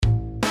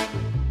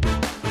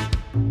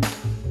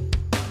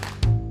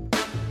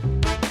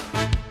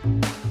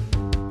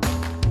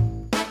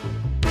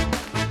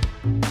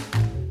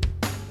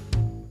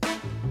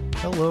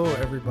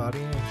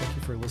everybody, and thank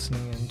you for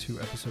listening in to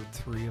episode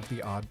 3 of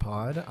the Odd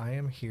Pod. I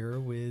am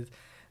here with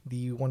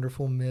the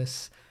wonderful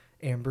Miss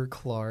Amber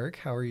Clark.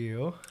 How are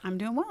you? I'm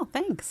doing well,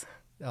 thanks.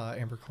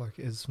 Amber Clark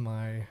is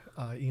my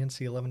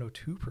ENC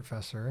 1102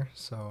 professor,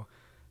 so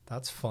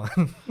that's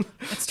fun.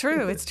 It's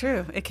true.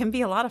 It can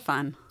be a lot of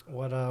fun.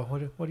 What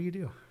do you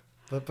do?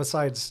 But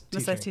besides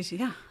teaching,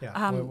 yeah.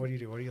 Yeah. What do you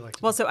do? What do you like to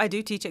do? Well, so I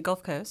do teach at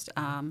Gulf Coast,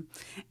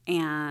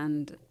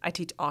 and I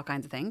teach all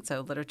kinds of things. So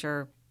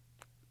literature,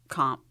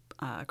 comp,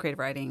 creative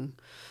writing.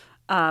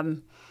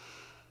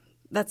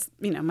 That's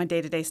my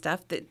day-to-day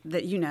stuff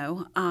that you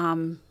know.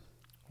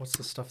 What's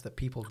the stuff that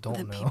people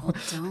don't know? People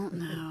don't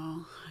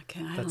know.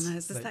 Okay, I don't know.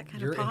 Is this that kind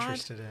you're of pod?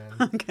 interested in?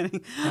 I'm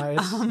kidding.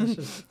 It's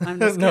just, I'm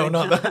just no, kidding.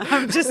 not that.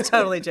 I'm just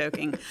totally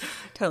joking.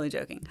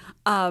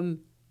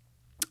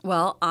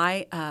 Well,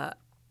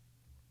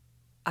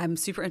 I'm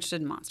super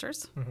interested in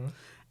monsters,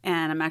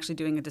 and I'm actually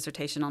doing a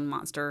dissertation on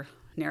monster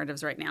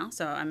narratives right now.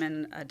 So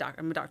I'm a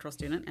doctoral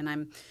student,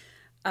 and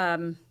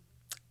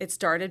it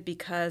started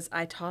because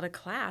I taught a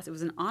class. It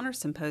was an honors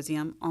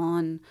symposium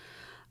on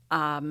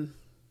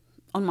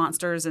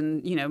monsters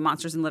and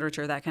monsters in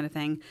literature, that kind of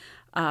thing.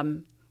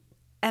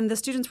 And the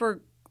students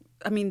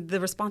the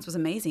response was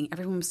amazing.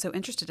 Everyone was so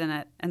interested in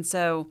it, and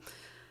so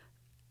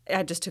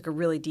I just took a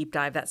really deep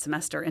dive that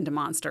semester into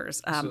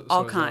monsters,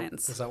 all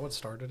kinds. Is that what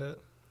started it?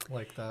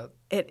 Like that?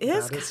 It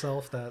is. That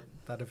itself, that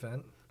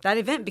event? That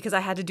event, because I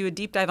had to do a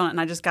deep dive on it, and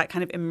I just got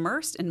kind of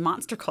immersed in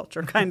monster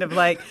culture, kind of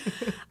like,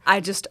 I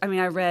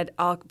read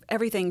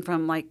everything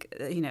from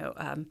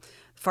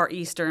Far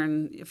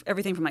Eastern,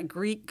 everything from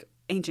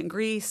ancient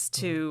Greece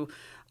to,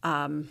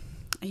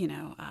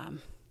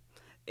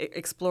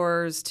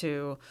 explorers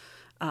to,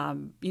 I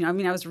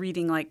was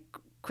reading like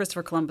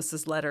Christopher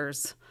Columbus's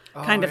letters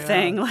kind of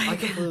thing. I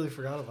completely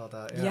forgot about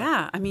that.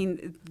 Yeah.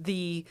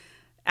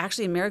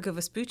 Actually, Amerigo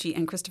Vespucci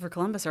and Christopher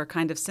Columbus are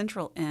kind of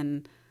central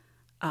in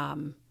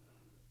kind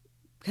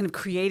of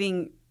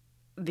creating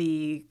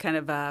the kind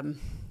of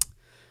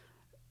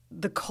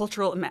the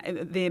cultural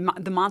the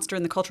monster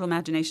and the cultural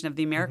imagination of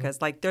the Americas.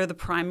 Mm-hmm. Like they're the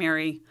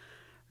primary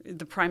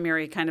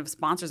kind of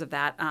sponsors of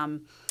that.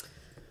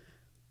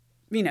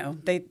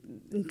 They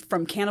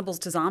from cannibals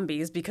to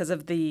zombies, because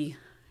of the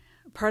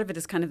part of it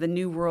is kind of the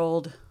New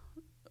World.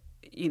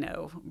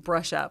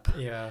 Brush up.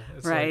 Yeah.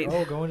 It's right.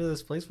 Like, going to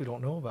this place we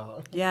don't know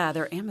about. Yeah,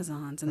 they're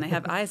Amazons, and they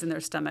have eyes in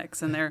their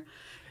stomachs, and they're,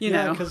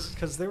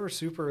 because they were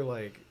super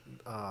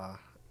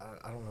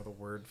I don't know the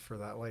word for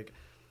that, like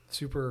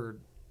super.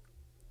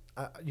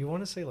 You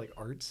want to say like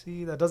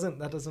artsy? That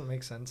doesn't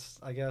make sense,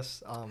 I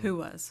guess. Who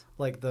was?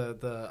 Like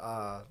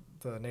the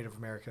Native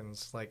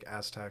Americans, like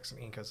Aztecs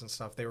and Incas and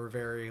stuff. They were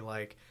very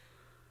like,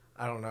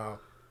 I don't know.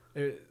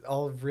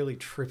 All really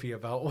trippy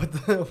about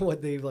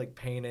what they like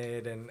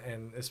painted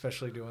and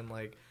especially doing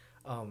like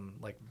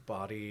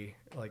body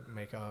like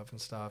makeup and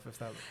stuff.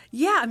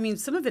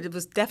 Some of it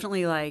was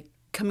definitely like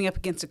coming up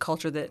against a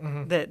culture that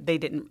that they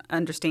didn't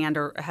understand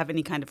or have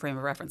any kind of frame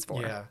of reference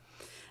for. Yeah,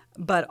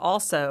 but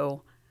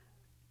also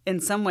in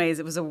some ways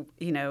it was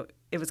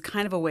it was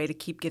kind of a way to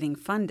keep getting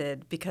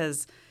funded,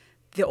 because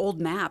the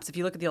old maps, if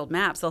you look at the old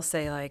maps, they'll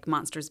say like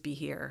monsters be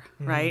here,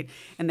 right?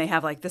 And they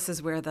have like, this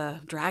is where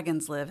the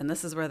dragons live and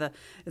this is where the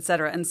et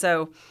cetera. And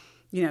so,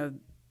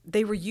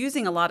 they were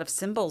using a lot of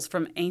symbols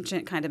from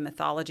ancient kind of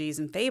mythologies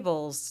and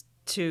fables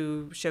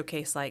to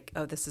showcase like,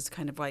 oh, this is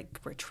kind of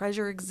like where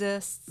treasure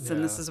exists. Yeah.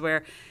 And this is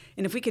where,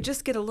 and if we could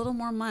just get a little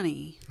more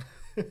money,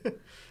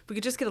 we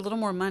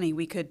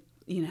could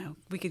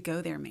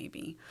go there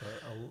maybe.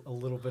 A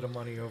little bit of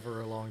money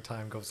over a long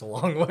time goes a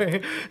long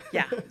way.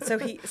 Yeah.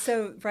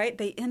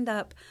 They end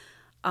up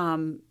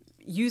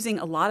using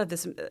a lot of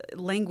this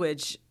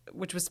language,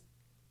 which was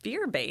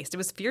fear-based. It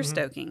was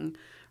fear-stoking,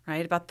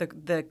 right, about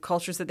the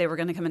cultures that they were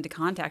going to come into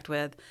contact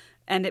with.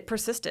 And it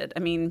persisted.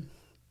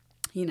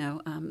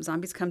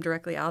 Zombies come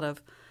directly out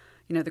of,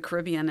 the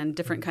Caribbean and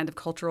different kind of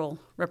cultural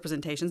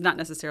representations, not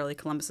necessarily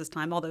Columbus's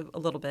time, although a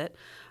little bit.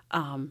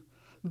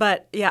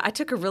 But yeah, I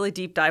took a really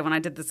deep dive when I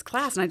did this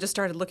class, and I just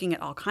started looking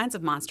at all kinds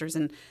of monsters.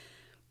 And,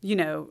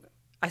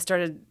 I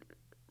started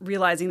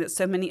realizing that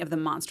so many of the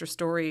monster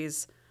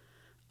stories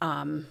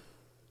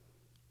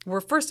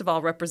were, first of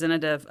all,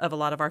 representative of a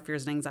lot of our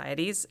fears and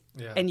anxieties.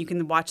 Yeah. And you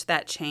can watch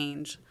that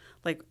change,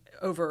 like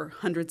over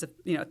hundreds of,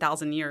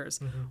 1,000 years,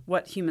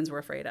 what humans were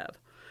afraid of,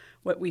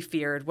 what we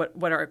feared,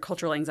 what our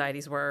cultural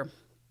anxieties were.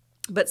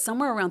 But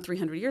somewhere around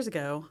 300 years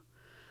ago,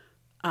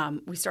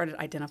 we started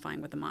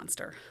identifying with the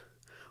monster,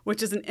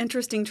 which is an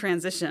interesting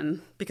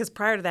transition, because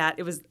prior to that,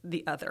 it was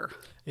the other.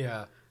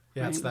 Yeah.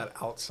 Yeah, right? It's that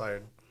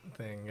outside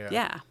thing.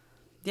 Yeah.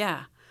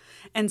 Yeah.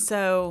 And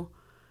so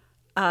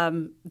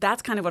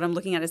that's kind of what I'm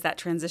looking at, is that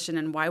transition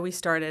and why we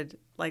started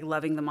like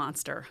loving the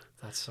monster.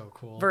 That's so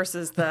cool.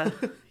 Versus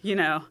the,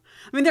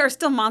 there are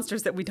still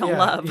monsters that we don't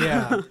love.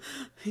 Yeah.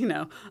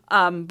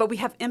 But we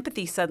have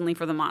empathy suddenly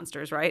for the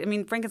monsters, right?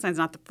 Frankenstein's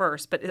not the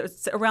first, but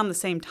it's around the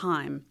same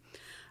time.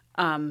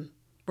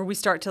 Where we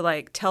start to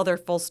like tell their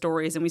full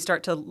stories, and we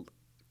start to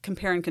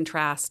compare and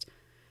contrast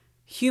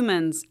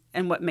humans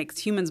and what makes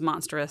humans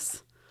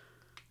monstrous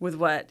with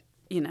what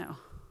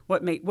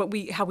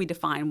how we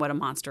define what a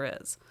monster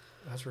is.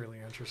 That's really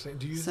interesting.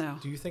 Do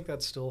you think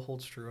that still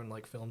holds true in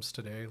like films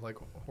today, like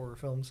horror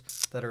films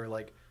that are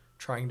like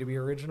trying to be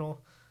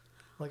original,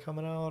 like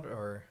coming out?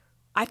 Or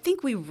I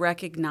think we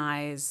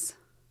recognize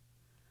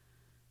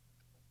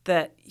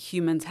that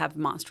humans have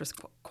monstrous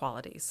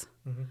qualities.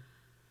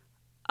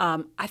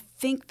 I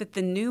think that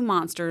the new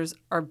monsters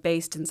are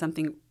based in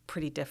something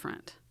pretty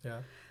different. Yeah.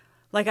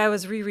 Like I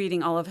was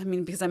rereading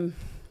because I'm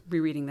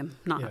rereading them,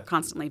 not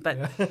constantly,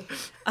 but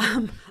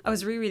I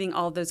was rereading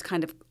all those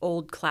kind of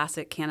old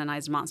classic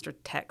canonized monster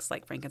texts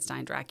like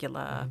Frankenstein,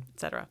 Dracula,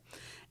 etc.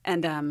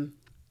 And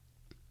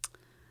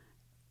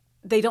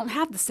they don't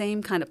have the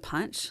same kind of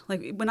punch.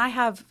 Like when I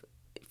have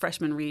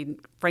freshmen read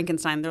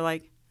Frankenstein, they're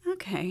like,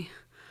 okay.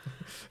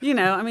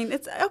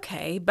 It's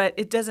okay, but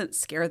it doesn't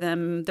scare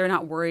them. They're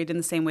not worried in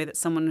the same way that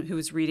someone who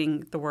was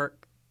reading the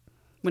work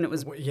when it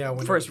was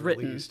first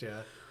written released,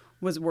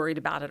 was worried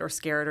about it or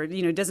scared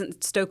or,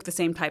 doesn't stoke the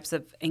same types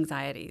of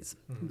anxieties.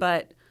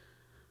 But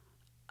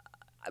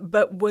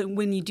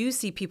when you do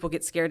see people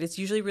get scared, it's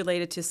usually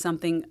related to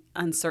something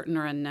uncertain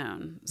or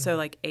unknown. So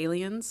like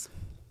aliens,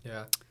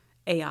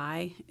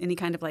 AI, any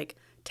kind of like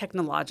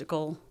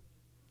technological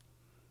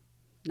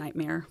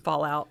nightmare,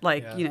 fallout,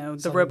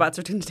 the robots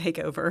are going to take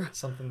over.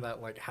 Something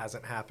that like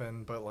hasn't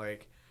happened, but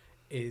like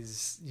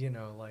is,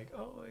 like,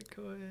 oh, it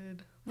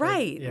could.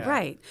 Right,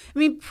 right. I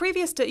mean,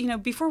 previous to,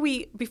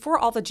 before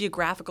all the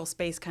geographical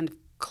space kind of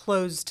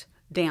closed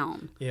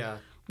down. Yeah.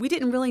 We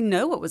didn't really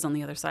know what was on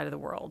the other side of the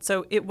world.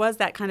 So it was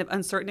that kind of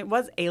uncertain. It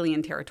was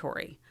alien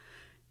territory.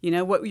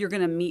 What you're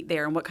going to meet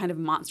there and what kind of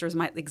monsters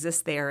might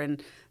exist there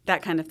and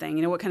that kind of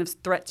thing. What kind of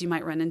threats you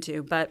might run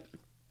into. But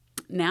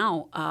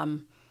now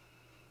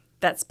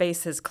that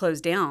space has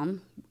closed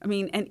down. I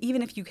mean, and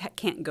even if you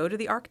can't go to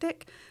the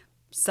Arctic,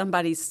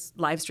 somebody's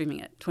live streaming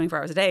it 24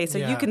 hours a day, so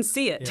you can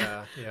see it,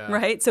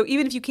 right? So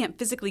even if you can't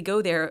physically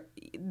go there,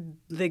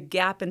 the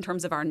gap in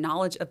terms of our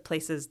knowledge of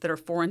places that are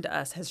foreign to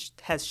us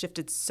has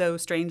shifted so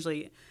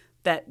strangely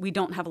that we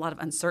don't have a lot of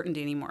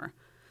uncertainty anymore.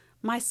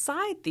 My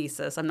side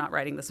thesis, I'm not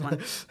writing this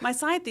one, my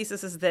side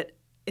thesis is that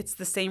it's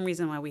the same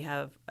reason why we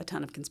have a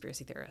ton of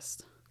conspiracy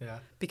theorists. Yeah.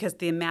 Because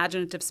the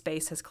imaginative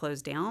space has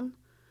closed down.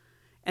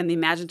 And the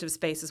imaginative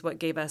space is what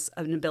gave us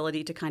an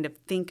ability to kind of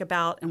think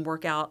about and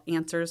work out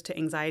answers to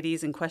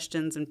anxieties and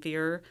questions and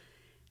fear.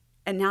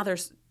 And now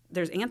there's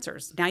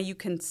answers. Now you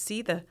can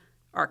see the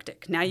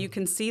Arctic. Now you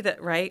can see that,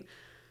 right?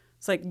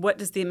 It's like, what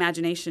does the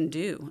imagination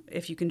do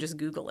if you can just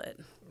Google it?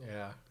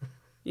 Yeah.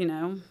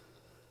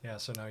 Yeah,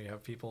 so now you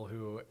have people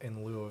who,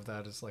 in lieu of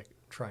that, is like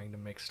trying to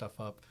make stuff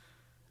up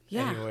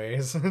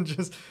anyways,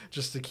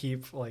 just to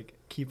keep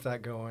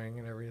that going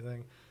and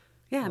everything.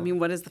 Yeah, I mean,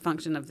 what is the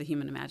function of the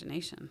human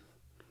imagination?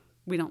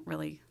 We don't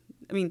really,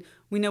 we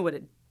know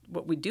what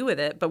we do with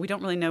it, but we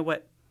don't really know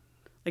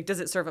does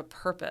it serve a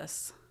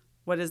purpose?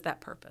 What is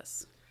that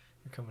purpose?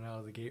 You're coming out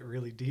of the gate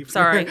really deep.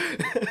 Sorry. No,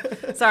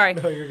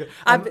 you're good.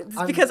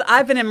 Because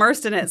I've been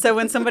immersed in it. So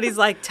when somebody's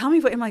like, tell me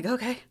what, I'm like,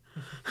 okay,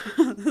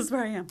 this is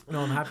where I am.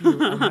 No, I'm happy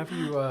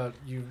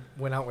you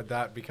went out with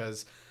that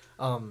because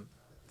the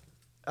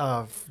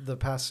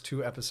past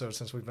 2 episodes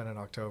since we've been in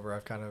October,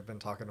 I've kind of been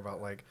talking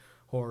about like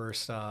horror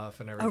stuff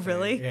and everything. Oh,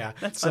 really? Yeah.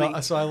 That's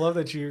funny. So I love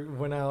that you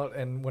went out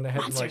and went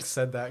ahead and like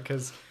said that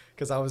because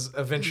I was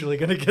eventually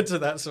going to get to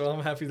that. So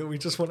I'm happy that we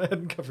just went ahead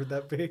and covered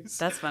that base.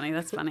 That's funny.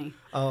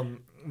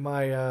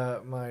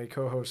 My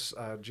co-host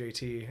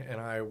JT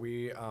and I,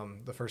 we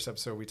the first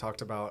episode we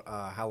talked about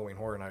Halloween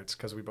Horror Nights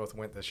because we both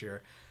went this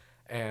year.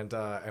 And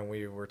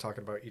we were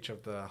talking about each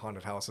of the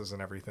haunted houses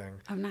and everything.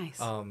 Oh, nice.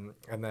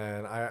 And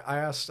then I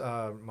asked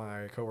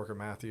my coworker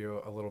Matthew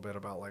a little bit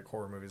about like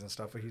horror movies and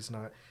stuff, but he's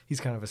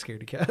kind of a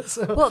scaredy cat.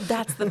 So. Well,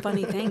 that's the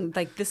funny thing.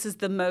 Like, this is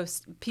the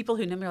most, people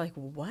who know me are like,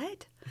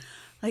 what?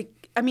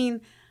 Like, I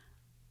mean,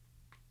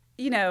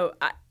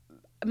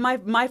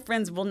 my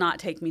friends will not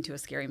take me to a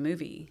scary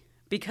movie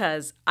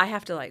because I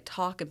have to like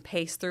talk and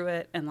pace through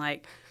it and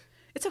like,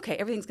 it's okay.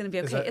 Everything's going to be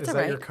okay. It's all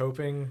right. Is that your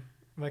coping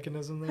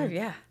mechanism there? Oh,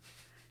 yeah.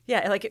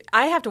 Yeah, like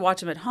I have to watch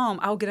them at home.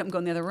 I'll get up and go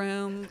in the other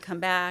room, come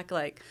back,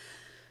 like,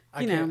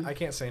 I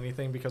can't say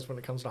anything because when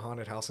it comes to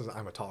haunted houses,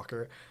 I'm a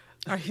talker.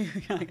 Are you?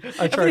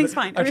 Everything's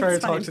fine. I try to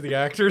talk to the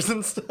actors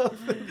and stuff,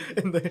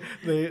 and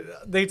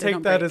they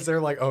take that as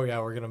they're like, oh yeah,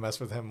 we're gonna mess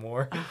with him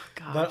more. Oh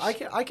gosh.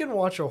 But I can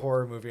watch a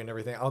horror movie and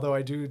everything. Although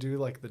I do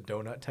like the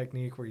donut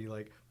technique where you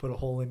like put a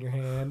hole in your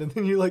hand and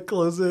then you like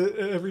close it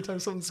every time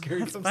something scary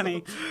comes funny.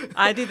 up.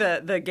 I do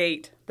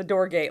the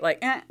door gate,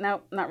 like,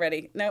 nope, not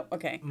ready. Nope,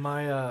 okay.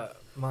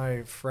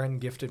 My friend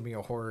gifted me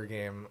a horror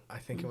game. I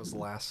think it was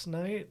last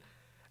night,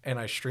 and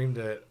I streamed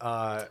it.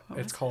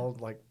 It's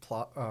called like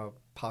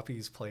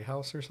Poppy's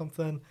Playhouse or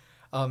something.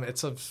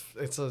 It's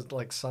a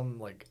like some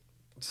like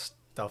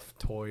stuffed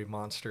toy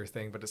monster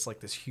thing, but it's like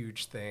this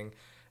huge thing,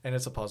 and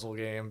it's a puzzle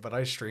game. But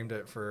I streamed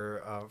it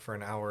for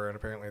an hour, and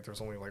apparently there's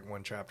only like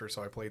one chapter,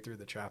 so I played through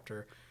the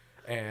chapter,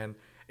 and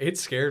It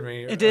scared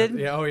me. It did?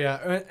 Yeah. Oh,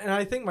 yeah. And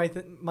I think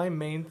my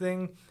main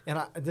thing, and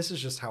this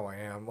is just how I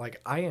am. Like,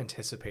 I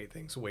anticipate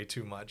things way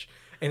too much,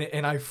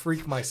 and I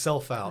freak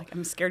myself out. Like,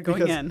 I'm scared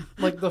going in.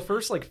 Like, the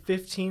first, like,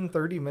 15,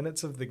 30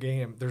 minutes of the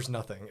game, there's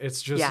nothing.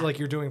 It's just, like,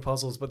 you're doing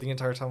puzzles, but the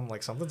entire time, I'm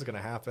like, something's going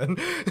to happen.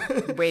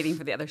 Waiting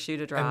for the other shoe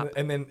to drop.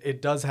 And then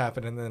it does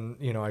happen, and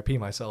then, I pee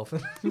myself.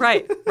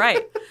 Right.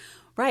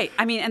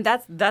 I mean, and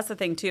that's the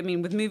thing, too. I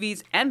mean, with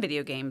movies and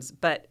video games,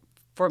 but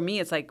for me,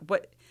 it's like,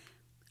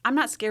 I'm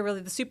not scared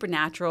really. The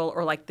supernatural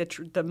or like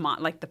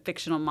the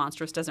fictional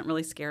monstrous doesn't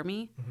really scare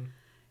me.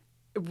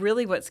 Mm-hmm.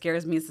 Really, what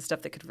scares me is the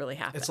stuff that could really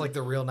happen. It's like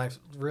the real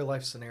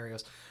life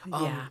scenarios.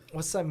 Yeah.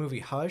 What's that movie,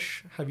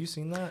 Hush? Have you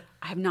seen that?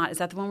 I have not. Is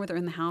that the one where they're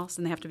in the house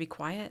and they have to be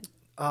quiet?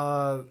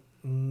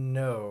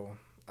 No,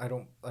 I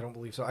don't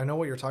believe so. I know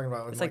what you're talking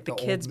about. It's like the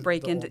kids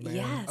break into.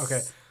 Yes.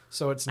 Okay.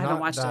 So it's not I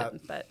haven't watched that.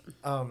 it, but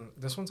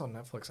this one's on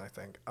Netflix, I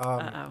think.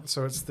 Uh-oh.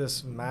 So it's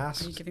this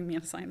masked. Are you giving me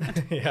an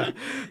assignment? Yeah.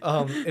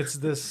 It's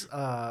this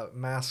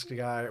masked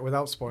guy.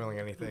 Without spoiling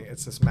anything,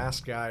 it's this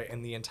masked guy,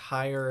 and the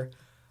entire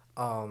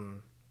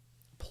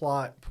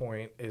plot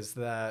point is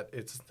that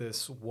it's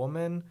this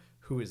woman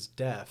who is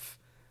deaf,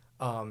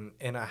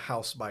 in a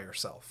house by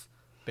herself,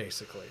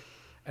 basically,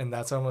 and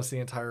that's almost the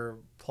entire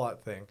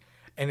plot thing.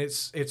 And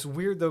it's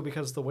weird though,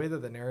 because the way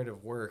that the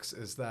narrative works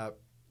is that,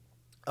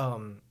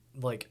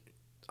 like,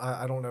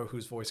 I don't know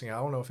who's voicing it. I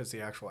don't know if it's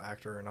the actual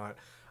actor or not.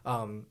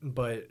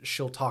 But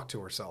she'll talk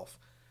to herself,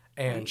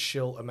 and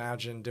she'll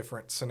imagine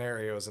different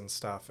scenarios and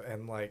stuff.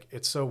 And like,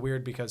 it's so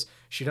weird because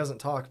she doesn't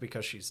talk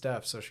because she's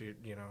deaf. So she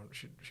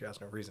has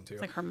no reason to.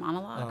 It's like her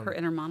monologue, her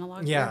inner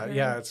monologue.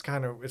 Yeah. It's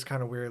kind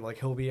of weird. Like,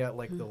 he'll be at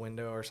like the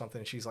window or something.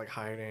 And she's like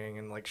hiding,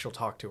 and like she'll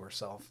talk to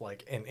herself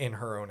like in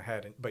her own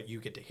head, but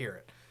you get to hear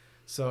it.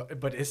 So,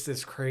 but it's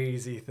this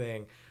crazy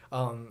thing.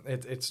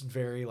 It's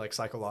very like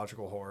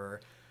psychological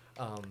horror.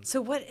 So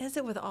what is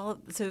it with all of,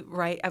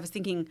 I was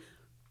thinking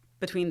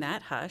between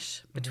that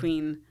Hush,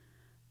 between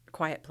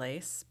Quiet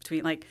Place,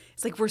 between like,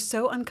 it's like we're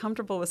so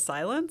uncomfortable with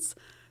silence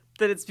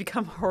that it's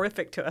become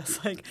horrific to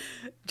us. Like,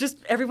 just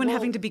everyone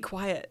having to be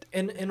quiet.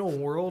 In a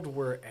world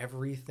where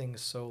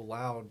everything's so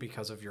loud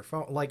because of your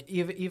phone, like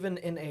even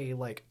in a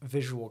like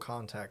visual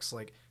context,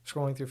 like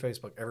scrolling through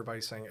Facebook,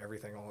 everybody's saying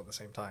everything all at the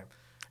same time.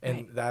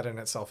 And that in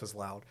itself is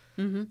loud,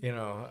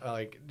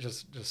 like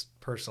just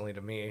personally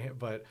to me,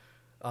 but,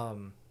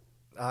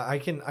 I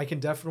can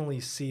definitely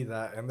see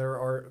that. And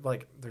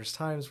there's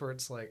times where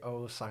it's like,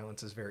 oh,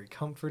 silence is very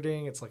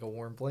comforting. It's like a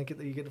warm blanket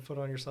that you get to put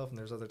on yourself. And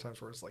there's other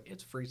times where it's like,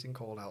 it's freezing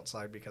cold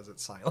outside because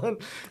it's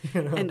silent.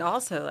 And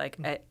also like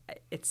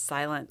it's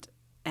silent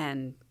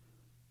and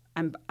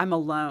I'm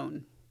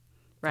alone,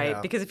 right?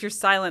 Yeah. Because if you're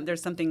silent,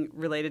 there's something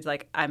related to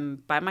like,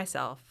 I'm by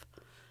myself.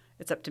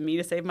 It's up to me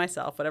to save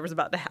myself, whatever's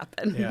about to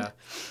happen. Yeah.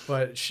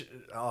 But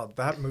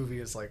that movie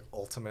is like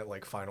ultimate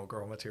like final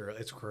girl material.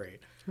 It's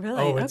great.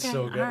 Really? Oh, it's okay.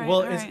 so good. All right,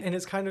 well, right. And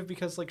it's kind of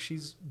because like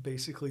she's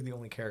basically the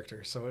only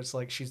character. So it's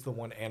like she's the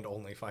one and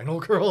only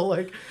final girl.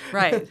 Like,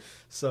 right.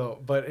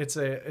 So, but it's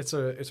a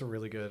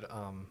really good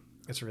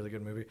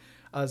movie.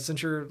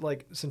 Since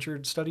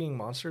you're studying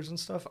monsters and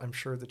stuff, I'm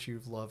sure that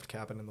you've loved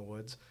Cabin in the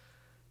Woods.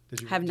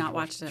 Have not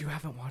watched it. You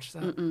haven't watched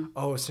that? Mm-mm.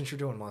 Oh, since you're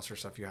doing monster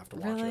stuff, you have to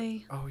watch Really?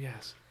 it. Oh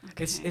yes.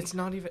 Okay. It's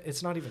not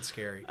even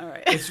scary. All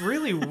right. It's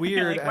really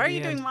weird. Like, why are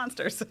you doing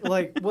monsters?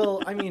 Like,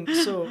 well, I mean,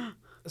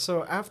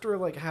 so after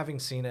like having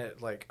seen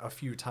it like a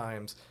few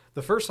times,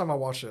 the first time I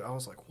watched it, I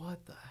was like,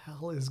 what the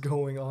hell is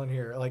going on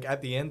here? Like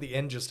at the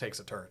end just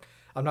takes a turn.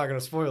 I'm not gonna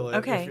spoil it.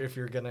 Okay. If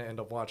you're gonna end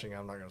up watching it,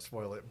 I'm not gonna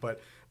spoil it.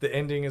 But the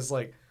ending is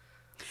like,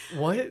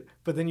 what?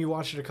 But then you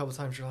watch it a couple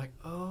times, you're like,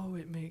 oh,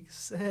 it makes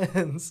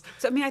sense.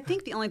 So, I mean, I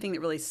think the only thing that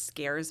really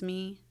scares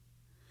me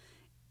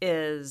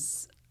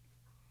is,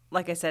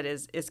 like I said,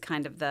 is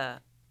kind of the,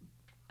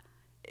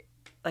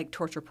 like,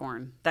 torture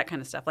porn, that kind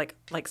of stuff, like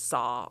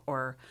Saw,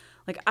 or,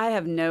 like, I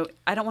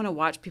don't want to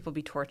watch people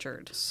be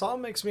tortured. Saw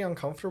makes me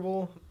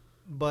uncomfortable,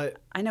 but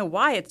I know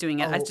why it's doing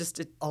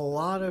it. A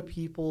lot of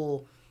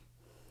people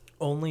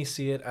only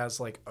see it as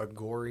like a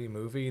gory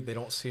movie. They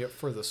don't see it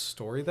for the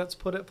story that's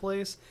put at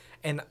place.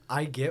 And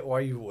I get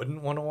why you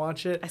wouldn't want to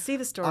watch it. I see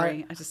the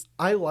story.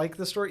 I like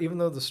the story, even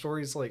though the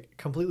story's like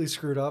completely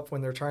screwed up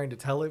when they're trying to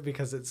tell it,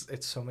 because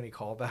it's so many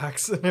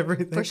callbacks and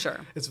everything. For sure.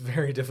 It's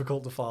very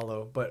difficult to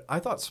follow. But I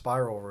thought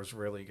Spiral was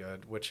really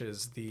good, which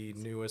is the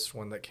newest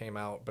one that came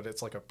out, but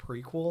it's like a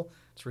prequel.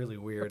 It's really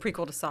weird. A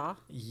prequel to Saw?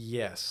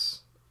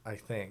 Yes, I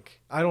think.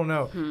 I don't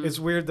know. It's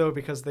weird though,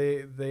 because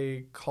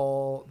they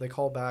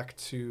call back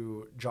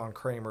to John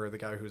Kramer, the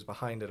guy who's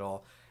behind it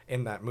all,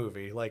 in that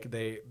movie. Like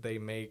they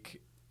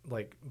make,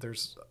 like,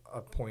 there's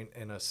a point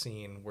in a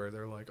scene where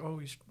they're like, oh,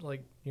 he's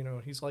like,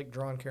 he's like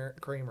John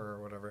Kramer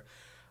or whatever.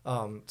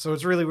 So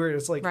it's really weird.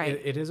 It's like, right.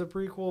 it is a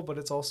prequel, but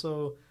it's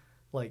also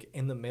like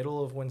in the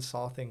middle of when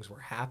Saw things were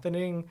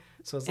happening.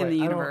 So it's in like, the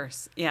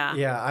universe. Yeah.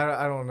 Yeah.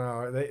 I don't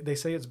know. They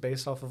say it's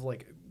based off of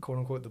like, quote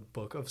unquote, the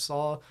book of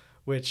Saw,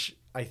 which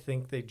I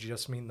think they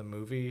just mean the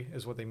movie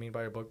is what they mean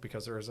by a book,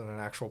 because there isn't an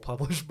actual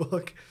published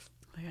book.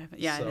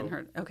 Yeah, I So- didn't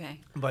heard. Okay.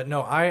 But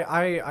no,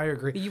 I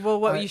agree.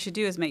 What I- you should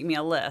do is make me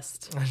a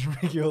list. I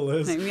should make you a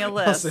list. Make me a I'll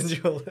list. send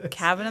you a list.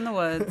 Cabin in the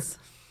Woods.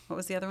 What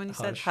was the other one you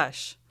said? Hush.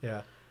 Hush.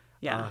 Yeah.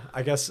 Yeah.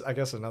 I guess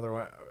another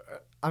one.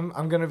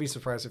 I'm gonna be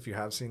surprised if you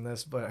have seen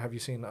this, but have you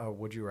seen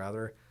Would You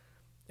Rather?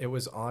 It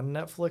was on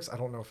Netflix. I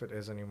don't know if it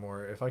is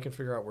anymore. If I can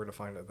figure out where to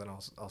find it, then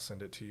I'll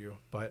send it to you.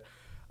 But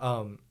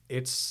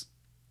it's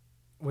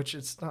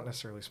not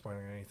necessarily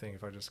spoiling anything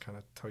if I just kind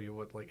of tell you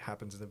what like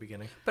happens in the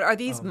beginning. But are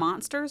these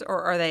monsters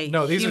or are they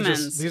No, these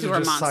humans are just who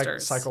are psych-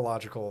 monsters?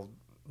 psychological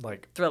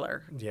like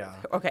Thriller. yeah.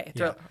 Okay.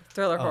 Yeah.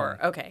 Thriller horror.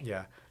 Okay.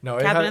 Yeah. No,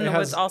 Cabin in it the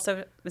Woods has,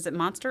 also, is it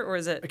monster or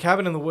is it? A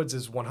Cabin in the Woods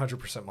is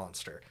 100%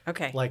 monster.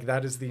 Okay. Like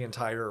that is the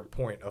entire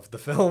point of the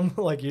film.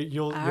 Like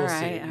you'll see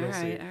it. You'll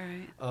see it. All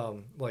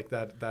right. Like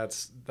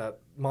that's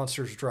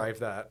monsters drive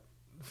that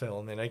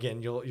film, and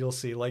again you'll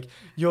see like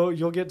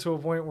you'll get to a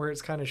point where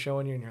it's kind of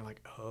showing you, and you're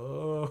like,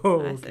 oh,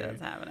 I see okay.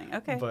 what's happening.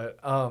 Okay. But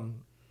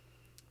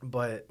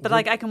But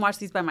like I can watch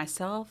these by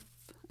myself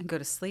and go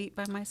to sleep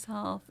by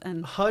myself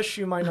and Hush,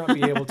 you might not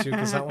be able to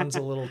because that one's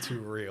a little too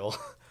real.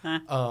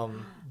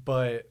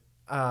 But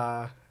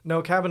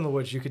no, Cabin in the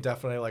Woods, you could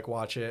definitely like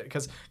watch it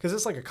because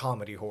it's like a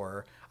comedy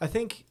horror. I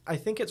think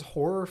it's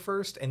horror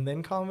first and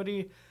then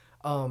comedy.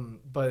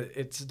 But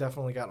it's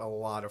definitely got a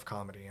lot of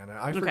comedy in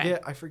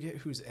it. I forget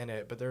who's in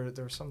it, but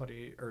there's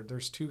somebody or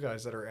there's two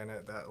guys that are in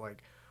it that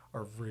like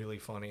are really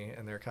funny,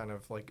 and they're kind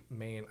of like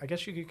main. I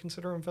guess you could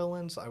consider them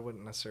villains. I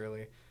wouldn't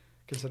necessarily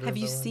consider. Have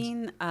them you villains.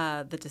 seen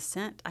The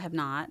Descent? I have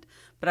not,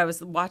 but I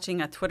was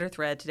watching a Twitter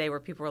thread today where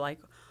people were like,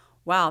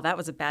 "Wow, that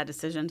was a bad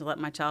decision to let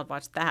my child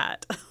watch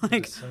that."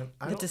 Like Descent?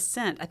 The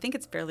Descent. I think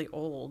it's fairly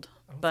old,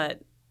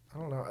 but I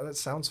don't know. That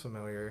sounds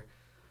familiar.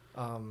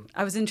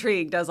 I was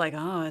intrigued. I was like,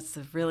 "Oh, it's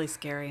really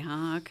scary,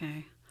 huh?"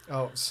 Okay.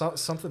 Oh,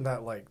 something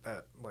that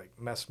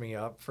messed me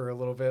up for a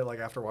little bit. Like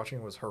after watching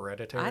it was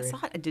Hereditary. I saw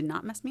it. It did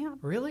not mess me up.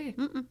 Really?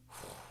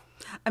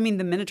 I mean,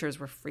 the miniatures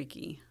were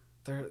freaky,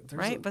 There's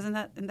right? Wasn't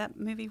that in that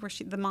movie where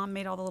the mom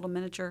made all the little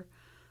miniature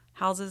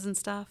houses and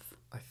stuff?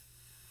 I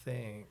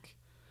think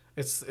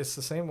it's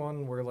the same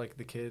one where like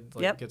the kid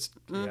like Yep. gets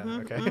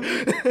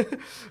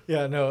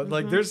yeah no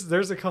like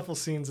there's a couple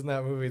scenes in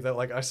that movie that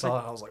like I saw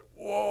and I was like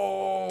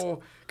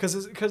whoa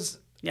because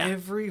Yeah.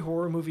 every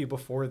horror movie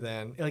before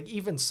then like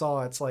even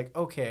Saw it's like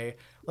okay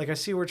like I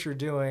see what you're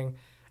doing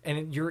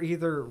and you're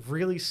either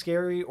really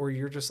scary or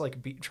you're just like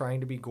trying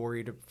to be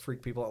gory to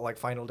freak people out like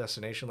Final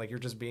Destination like you're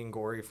just being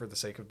gory for the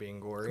sake of being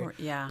gory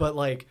Yeah. but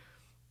like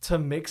to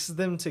mix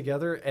them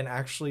together and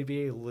actually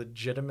be a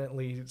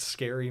legitimately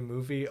scary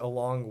movie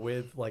along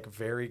with like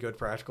very good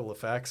practical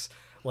effects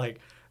like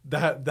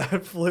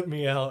that flipped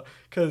me out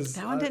because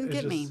That one didn't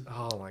get me.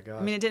 Oh my god!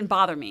 I mean, it didn't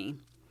bother me.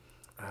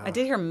 I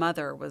did hear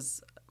Mother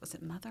was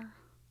it Mother?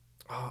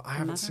 Oh, I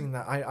haven't Mother? seen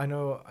that. I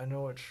know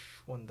which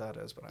one that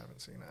is, but I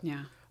haven't seen it.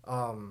 Yeah.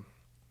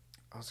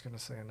 I was gonna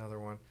say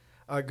another one.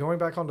 Going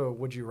back onto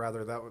Would You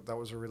Rather, that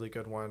was a really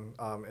good one.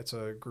 It's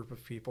a group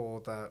of people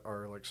that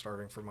are like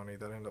starving for money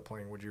that end up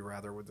playing Would You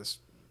Rather with this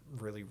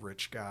really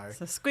rich guy.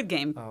 So Squid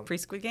Game,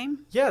 pre-Squid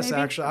Game? Yes,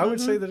 maybe? actually, I would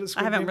say that it's. I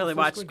Squid haven't Game really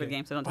before watched Squid Squid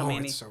Game, so don't tell oh, me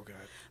any. it's so good.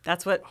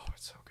 That's what Oh,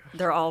 it's so good.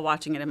 they're all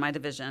watching it in my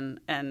division,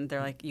 and they're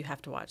like, "You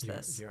have to watch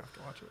this." You have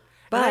to watch it.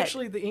 But- and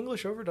actually, the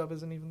English overdub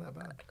isn't even that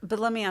bad. But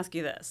let me ask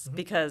you this, Mm-hmm.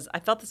 because I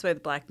felt this way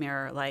with Black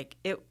Mirror. Like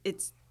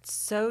it's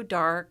so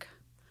dark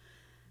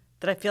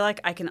that I feel like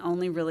I can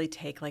only really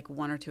take like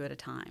one or two at a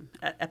time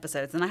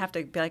episodes, and I have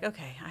to be like,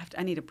 okay,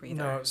 I need a breather.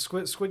 No,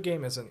 Squid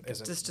Game isn't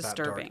just that dark.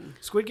 disturbing.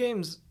 Squid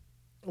Game's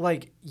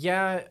like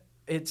yeah,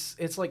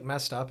 it's like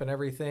messed up and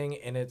everything,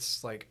 and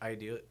it's like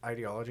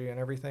ideology and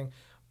everything.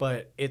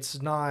 But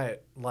it's not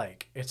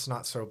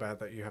so bad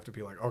that you have to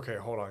be like, okay,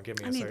 hold on, give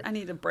me a second. I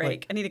need a break.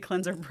 Like, I need a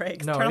cleanser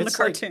break. No, Turn on the it's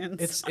like-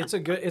 cartoons. it's a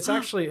good. It's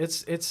actually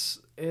it's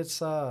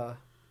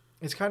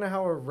kind of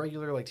how a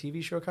regular like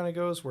TV show kind of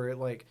goes, where it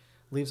like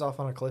leaves off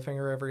on a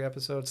cliffhanger every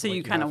episode. So you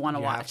like, kind of have- want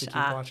to you watch. have to keep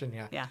watching,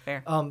 yeah. Yeah,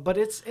 fair. But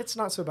it's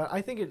not so bad.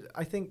 I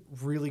think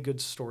really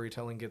good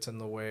storytelling gets in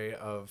the way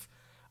of,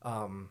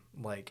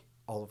 like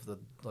all of the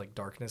like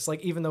darkness.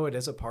 Like even though it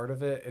is a part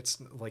of it, it's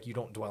like you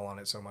don't dwell on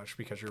it so much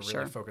because you're really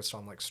Sure. focused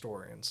on like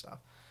story and stuff.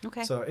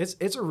 Okay. So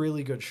it's a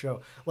really good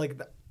show. Like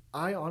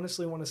I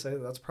honestly want to say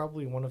that's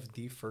probably one of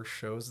the first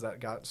shows that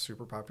got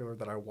super popular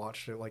that I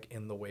watched it like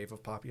in the wave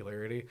of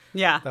popularity.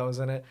 Yeah. That was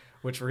in it,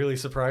 which really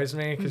surprised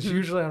me because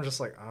usually I'm just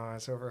like, oh,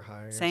 it's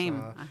overhyped.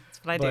 Same.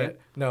 That's what I do. But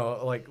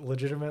no, like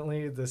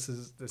legitimately, this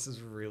is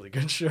a really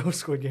good show.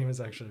 Squid Game is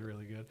actually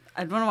really good.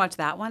 I'd want to watch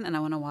that one, and I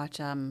want to watch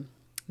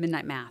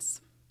Midnight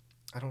Mass.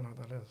 I don't know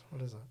what that is.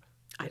 What is that?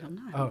 I don't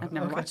know. Oh, I've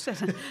never okay. watched it.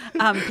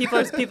 People,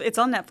 it's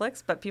on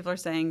Netflix, but people are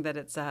saying that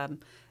it's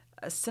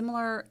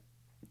similar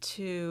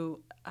to.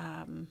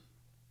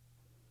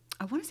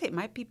 I want to say it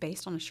might be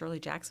based on a Shirley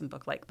Jackson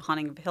book, like The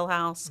Haunting of Hill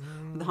House,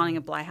 or The Haunting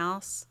of Bly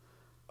House.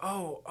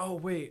 Oh,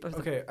 wait. Was it-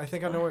 Okay, I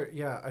think I know what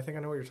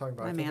you're talking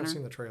about. I think Manor? I've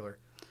seen the trailer.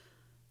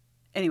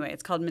 Anyway,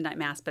 it's called Midnight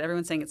Mass, but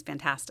everyone's saying it's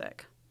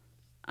fantastic.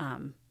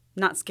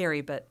 Not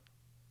scary, but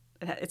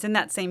it's in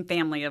that same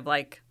family of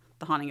like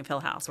The Haunting of Hill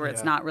House, where it's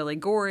Yeah. not really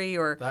gory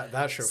or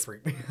That show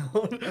freaked me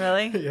out.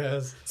 really.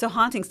 Yes. So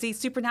haunting, see,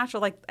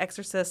 supernatural, like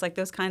Exorcist, like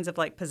those kinds of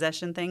like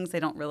possession things, they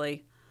don't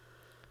really.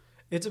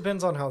 It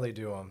depends on how they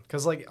do them,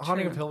 because like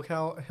Haunting of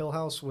True. Hill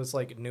House was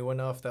like new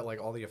enough that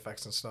like all the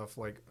effects and stuff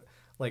like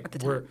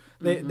the were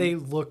time. they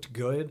looked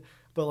good.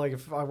 But like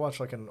if I watch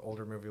like an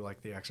older movie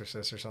like The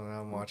Exorcist or something,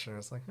 I'm watching it,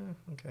 it's like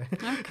okay.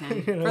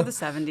 Okay. You know? For the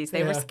 70s,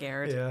 they were Yeah,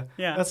 scared. Yeah,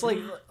 Yeah. That's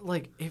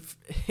like if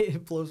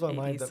it blows my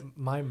mind 80s. that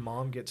my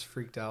mom gets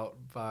freaked out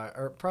by,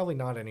 or probably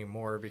not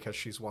anymore because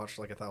she's watched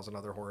like 1,000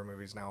 other horror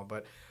movies now,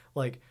 but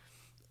like.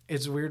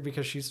 It's weird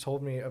because she's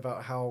told me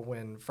about how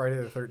when Friday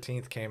the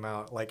 13th came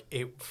out, like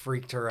it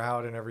freaked her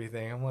out and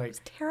everything. I'm like,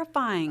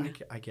 Terrifying.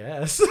 I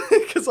guess,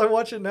 because I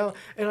watch it now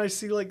and I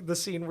see like the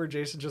scene where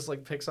Jason just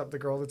like picks up the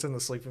girl that's in the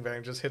sleeping bag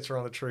and just hits her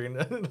on the tree,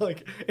 and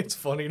like it's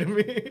funny to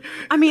me.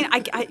 I mean,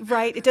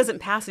 right, it doesn't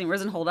pass anymore, it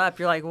doesn't hold up.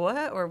 You're like,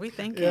 what were we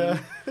thinking? Yeah,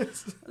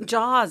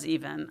 Jaws,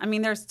 even. I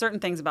mean, there's certain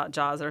things about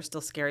Jaws that are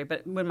still scary,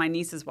 but when my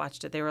nieces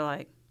watched it, they were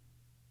like,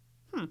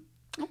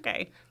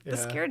 okay, this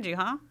Yeah. scared you,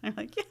 huh? I'm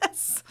like,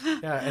 yes.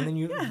 yeah. And then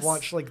you Yes.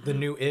 watch like the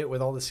new It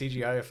with all the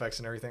CGI effects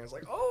and everything. It's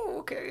like, oh,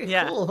 okay,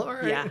 Yeah. cool, all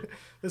right. Yeah.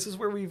 This is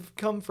where we've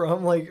come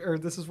from, like, or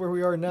this is where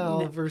we are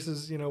now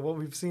versus what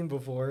we've seen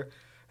before.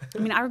 I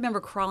mean, I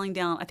remember crawling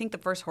down. I think the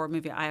first horror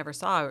movie I ever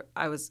saw,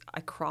 I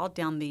crawled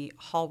down the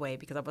hallway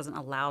because I wasn't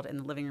allowed in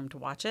the living room to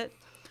watch it.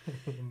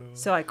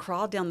 So I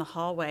crawled down the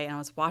hallway and I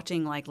was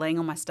watching, like laying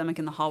on my stomach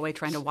in the hallway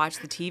trying to watch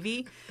the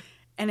TV,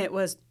 and it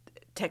was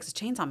Texas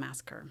Chainsaw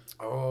Massacre.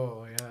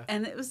 Oh yeah.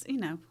 And it was,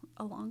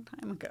 a long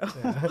time ago.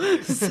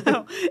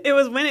 So it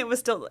was when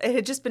it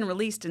had just been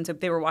released, and so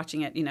they were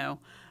watching it,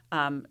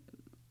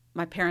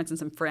 my parents and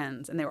some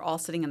friends, and they were all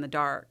sitting in the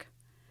dark.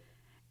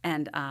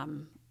 And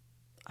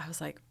I was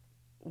like,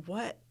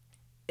 what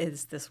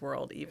is this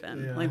world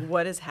even? Yeah. Like,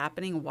 what is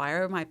happening? Why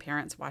are my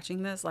parents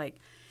watching this? Like,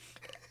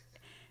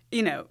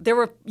 there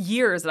were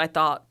years that I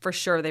thought for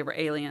sure they were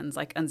aliens,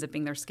 like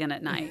unzipping their skin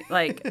at night.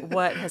 Like,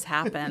 what has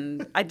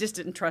happened? I just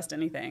didn't trust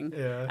anything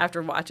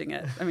after watching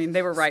it. I mean,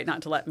 they were right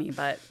not to let me,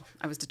 but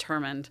I was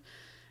determined.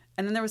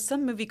 And then there was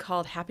some movie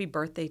called Happy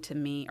Birthday to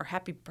Me, or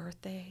Happy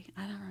Birthday.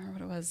 I don't remember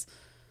what it was.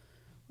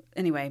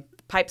 Anyway,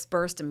 pipes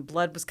burst and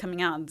blood was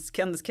coming out on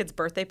this kid's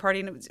birthday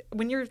party. And it was,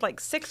 when you're like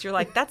 6, you're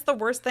like, that's the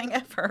worst thing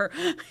ever,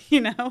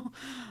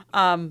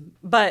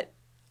 But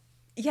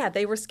yeah,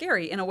 they were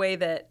scary in a way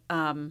that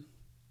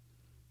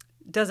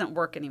doesn't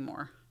work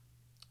anymore.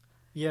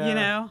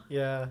 Yeah.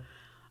 Yeah.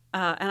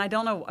 And I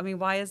don't know. I mean,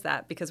 why is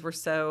that? Because we're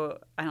so,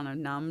 I don't know,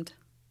 numbed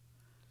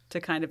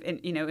to kind of,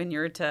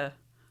 inured to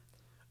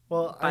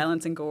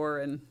violence and gore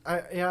and.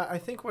 I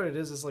think what it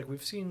is like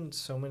we've seen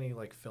so many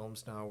like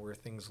films now where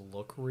things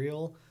look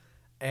real,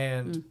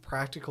 and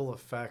practical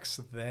effects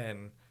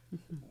then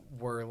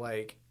were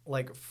like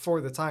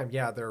for the time,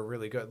 yeah, they're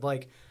really good.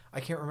 Like I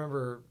can't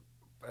remember.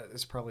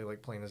 It's probably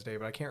like plain as day,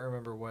 but I can't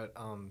remember what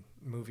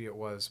movie it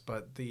was.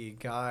 But the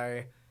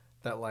guy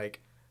that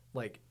like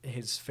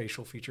his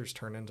facial features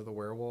turned into the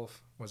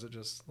werewolf, was it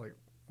just like,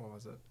 what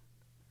was it?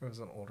 It was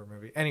an older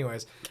movie.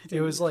 Anyways,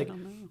 it was like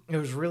it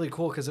was really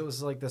cool because it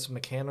was like this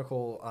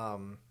mechanical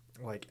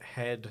like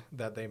head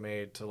that they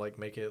made to like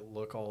make it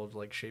look all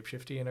like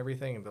shapeshifty and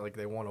everything, and like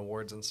they won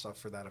awards and stuff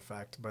for that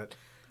effect. But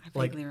I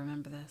vaguely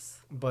remember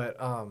this. But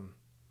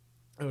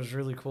it was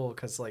really cool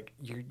because like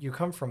you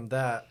come from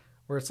that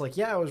where it's like,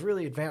 yeah, it was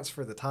really advanced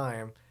for the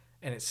time,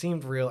 and it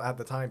seemed real at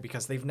the time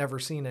because they've never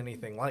seen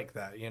anything like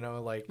that,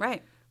 like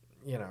right.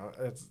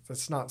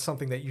 It's not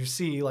something that you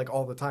see like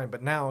all the time.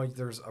 But now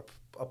there's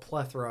a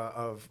plethora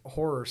of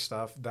horror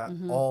stuff that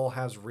all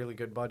has really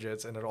good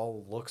budgets and it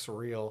all looks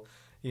real,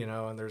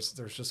 and there's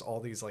just all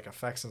these like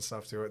effects and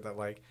stuff to it that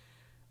like,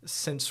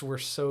 since we're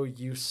so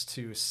used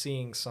to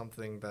seeing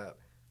something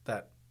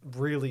that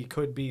really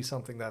could be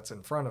something that's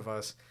in front of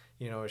us,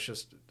 it's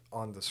just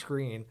on the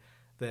screen,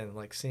 then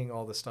like seeing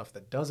all the stuff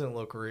that doesn't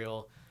look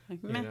real,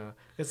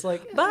 it's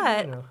like,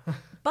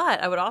 but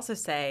I would also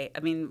say, I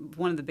mean,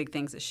 one of the big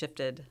things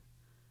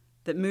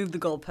that moved the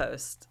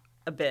goalpost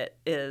a bit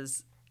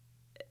is,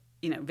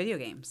 video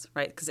games,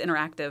 right? Because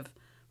interactive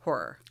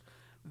horror,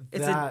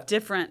 it's a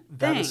different thing.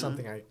 That is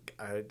something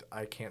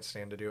I can't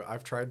stand to do.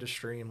 I've tried to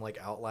stream like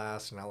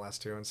Outlast and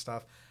Outlast 2 and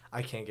stuff.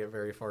 I can't get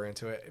very far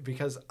into it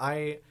because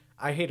I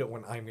hate it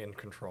when I'm in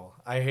control.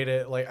 I hate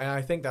it, like, and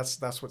I think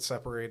that's what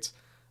separates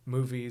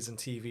movies and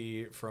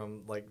TV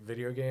from like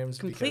video games.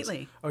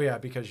 Completely.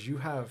 Because you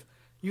have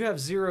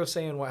zero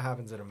say in what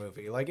happens in a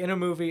movie. Like in a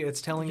movie,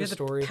 it's telling You're a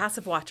story. The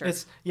passive watcher.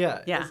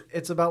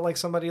 It's about like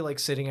somebody like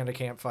sitting at a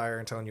campfire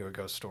and telling you a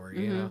ghost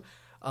story.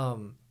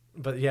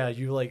 But yeah,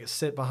 you like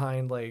sit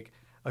behind like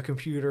a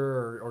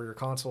computer or your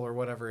console or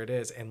whatever it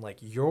is, and like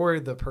you're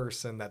the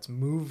person that's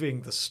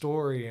moving the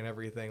story and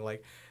everything.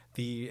 Like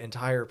the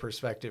entire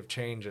perspective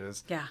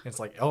changes. Yeah. It's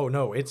like, oh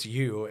no, it's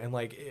you. And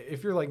like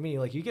if you're like me,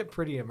 like you get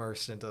pretty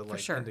immersed into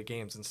like into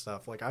games and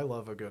stuff. Like I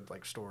love a good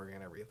like story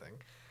and everything.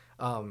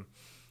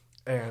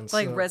 And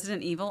like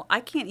Resident Evil, I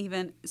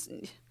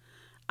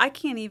I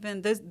can't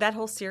even that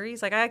whole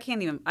series. Like I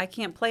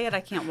can't play it.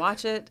 I can't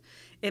watch it.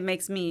 It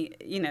makes me,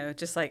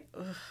 just like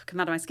come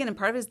out of my skin. And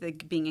part of it is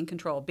being in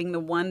control, being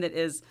the one that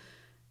is,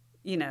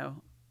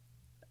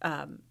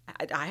 I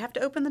have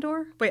to open the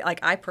door. Wait, like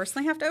I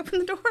personally have to open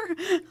the door.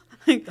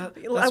 Like,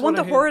 I want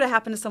the horror to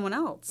happen to someone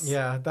else.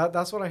 Yeah,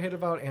 that's what I hate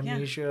about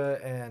Amnesia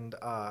and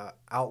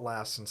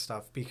Outlast and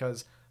stuff,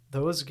 because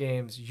those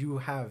games you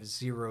have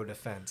zero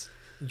defense.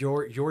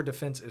 Your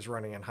defense is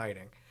running and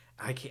hiding.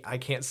 I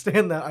can't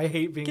stand that. I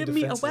hate being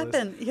defenseless. Give me a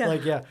weapon. Yeah.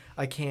 Like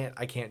I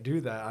can't do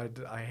that.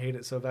 I hate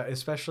it so bad.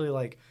 Especially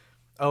like,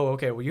 oh,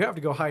 okay, well you have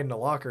to go hide in a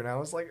locker now.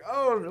 It's like,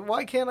 oh,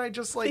 why can't I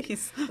just like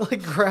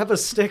grab a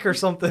stick or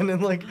something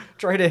and like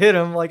try to hit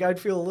him? Like I'd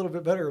feel a little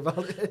bit better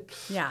about it.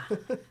 Yeah.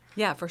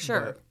 Yeah, for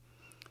sure.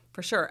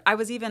 For sure. I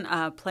was even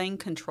playing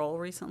Control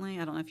recently.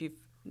 I don't know if you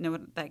know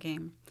that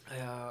game.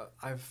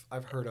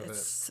 I've heard of it.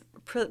 It's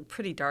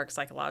pretty dark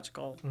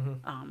psychological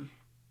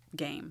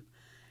game.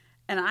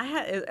 And I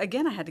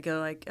had to go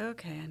like,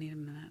 okay, I need a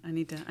minute. I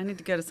need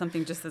to go to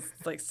something just that's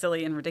like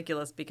silly and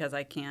ridiculous because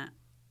I can't,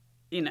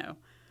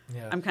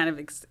 Yeah. I'm kind of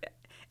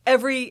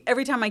every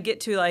time I get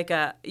to like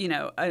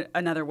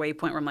another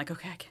waypoint where I'm like,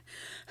 okay,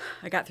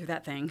 I got through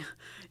that thing.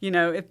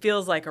 It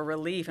feels like a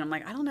relief, and I'm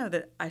like, I don't know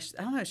that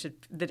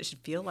it should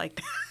feel like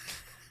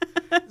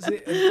that. See,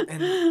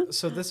 and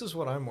so this is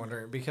what I'm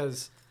wondering,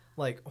 because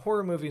like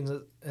horror movies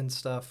and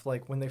stuff,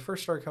 like when they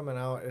first started coming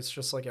out, it's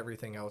just like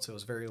everything else. It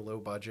was very low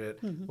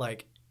budget. Mm-hmm.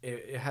 Like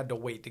it had to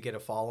wait to get a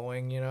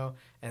following, and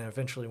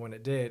eventually when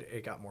it did,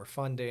 it got more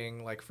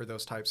funding, like for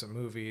those types of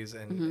movies,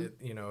 and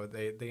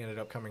they ended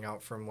up coming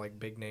out from like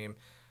big name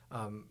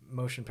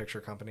motion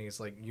picture companies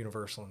like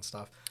Universal and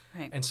stuff.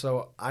 Right. And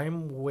so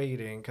I'm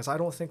waiting, because I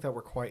don't think that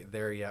we're quite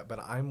there yet, but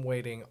I'm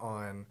waiting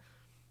on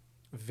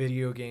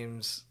video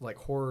games, like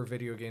horror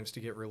video games,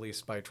 to get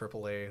released by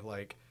AAA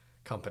like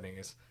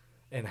companies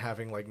and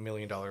having like $1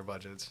 million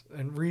budgets.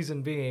 And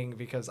reason being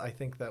because I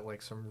think that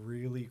like some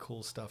really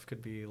cool stuff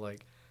could be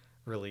like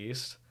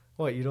released.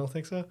 What, you don't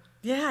think so?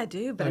 Yeah, I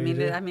do, but I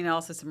mean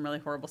also some really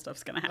horrible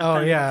stuff's gonna happen. Oh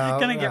yeah,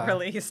 gonna get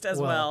released as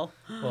well.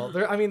 Well,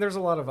 there's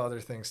a lot of other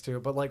things too,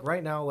 but like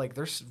right now, like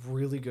there's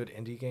really good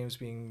indie games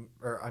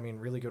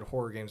really good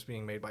horror games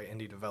being made by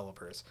indie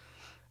developers.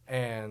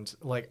 And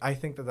like I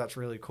think that that's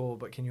really cool,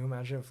 but can you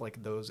imagine if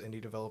like those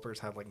indie developers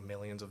had like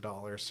millions of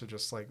dollars to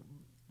just like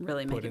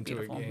really put make it into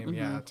beautiful. a game,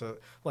 Mm-hmm. to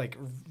like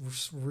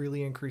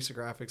really increase the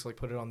graphics, like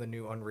put it on the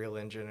new Unreal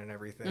Engine and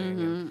everything,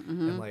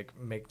 and like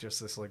make just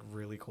this like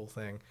really cool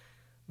thing.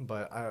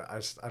 But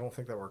I don't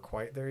think that we're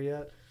quite there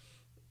yet.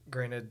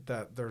 Granted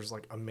that there's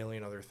like a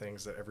million other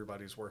things that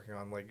everybody's working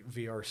on, like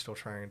VR is still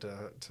trying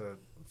to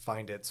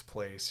find its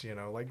place,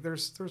 like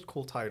there's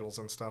cool titles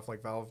and stuff,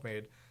 like Valve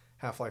made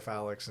Half-Life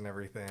Alyx and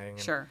everything.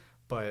 Sure.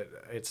 But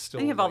it's still.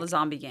 And you have all the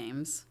zombie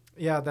games.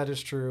 Yeah, that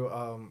is true.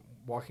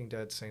 Walking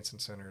Dead: Saints and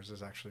Sinners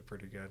is actually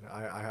pretty good.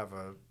 I have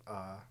a.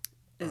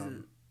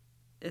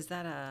 Is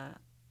that a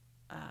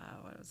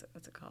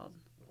what's it called?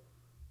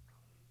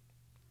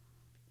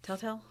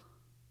 Telltale?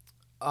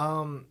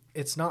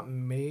 It's not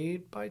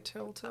made by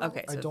Telltale.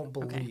 Okay, so I don't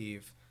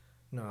believe.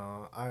 Okay.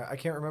 No, I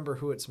can't remember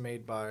who it's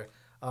made by.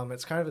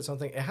 It's kind of its own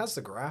thing. It has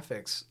the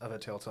graphics of a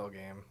Telltale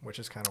game, which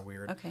is kind of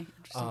weird. Okay,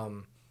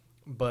 interesting.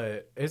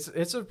 But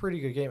it's a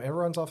pretty good game. It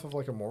runs off of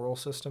like a moral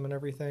system and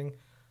everything.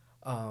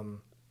 So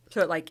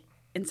it like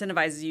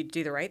incentivizes you to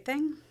do the right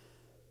thing?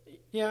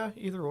 Yeah,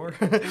 either or.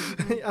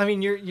 I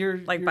mean, you're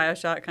like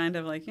BioShock, kind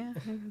of like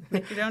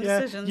make your own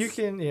decisions. You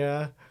can,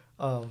 yeah.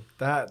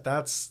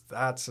 That's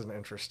an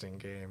interesting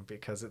game,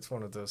 because it's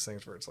one of those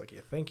things where it's like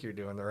you think you're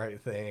doing the right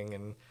thing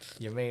and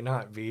you may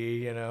not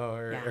be,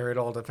 or it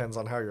all depends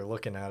on how you're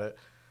looking at it.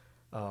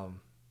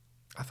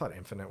 I thought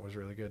Infinite was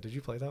really good. Did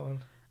you play that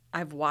one?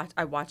 I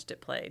watched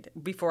it played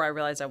before I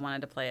realized I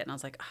wanted to play it, and I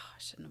was like, oh, I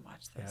shouldn't have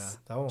watched this. Yeah,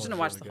 that one shouldn't have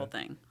watched the whole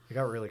thing. It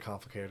got really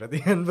complicated at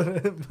the end,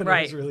 but right.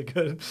 It was really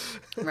good.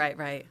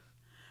 Right.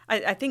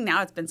 I think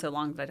now it's been so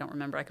long that I don't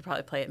remember. I could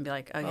probably play it and be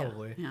like, oh,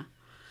 probably.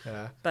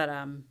 Yeah.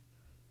 But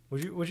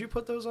would you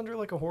put those under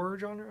like a horror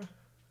genre?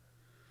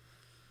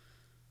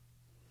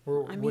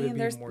 Or I mean,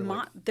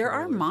 there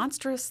are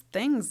monstrous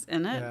things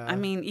in it. Yeah. I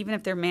mean, even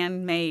if they're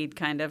man-made,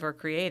 kind of, or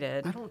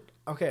created.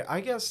 Okay, I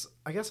guess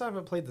I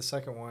haven't played the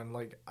second one.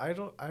 Like, I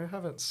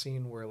haven't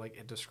seen where like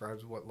it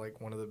describes what like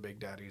one of the big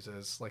daddies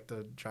is, like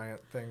the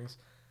giant things.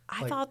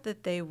 I thought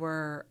that they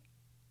were.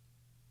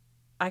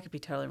 I could be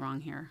totally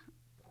wrong here.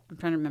 I'm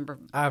trying to remember.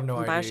 I have no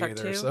idea BioShock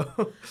either. 2.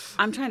 So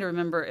I'm trying to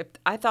remember if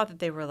I thought that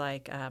they were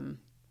like.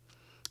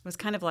 It was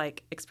kind of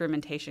like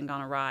experimentation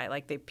gone awry.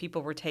 Like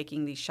people were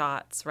taking these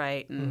shots,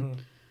 right?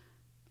 And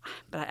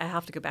but I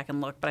have to go back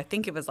and look. But I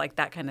think it was like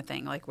that kind of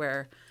thing, like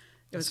where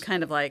it was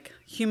kind of like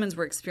humans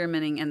were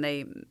experimenting and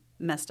they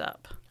messed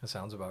up. That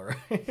sounds about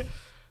right.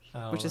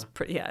 Which is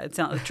pretty. Yeah, it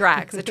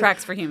tracks. It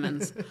tracks for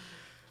humans.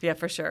 Yeah,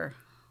 for sure.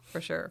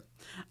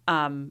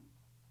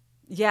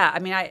 Yeah, I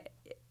mean,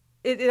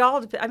 it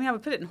all. I mean, I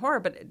would put it in horror,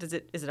 but is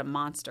it a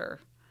monster?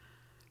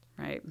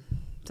 Right.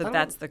 So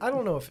I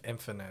don't know if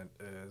Infinite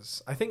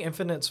is. I think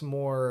Infinite's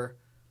more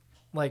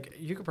like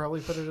you could probably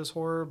put it as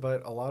horror,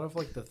 but a lot of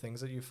like the things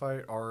that you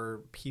fight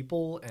are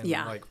people and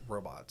Yeah. like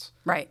robots.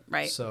 Right.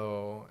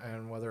 So,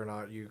 and whether or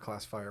not you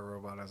classify a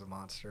robot as a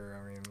monster,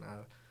 I mean,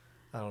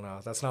 I don't know.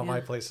 That's not my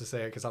Yeah. place to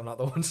say it because I'm not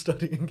the one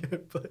studying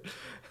it. But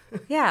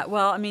Yeah,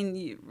 well, I mean,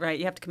 you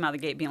have to come out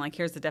of the gate being like,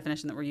 here's the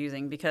definition that we're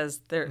using, because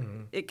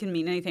it can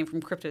mean anything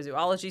from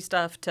cryptozoology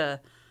stuff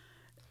to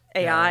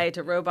AI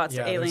to robots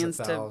to there's a aliens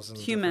to thousand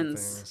different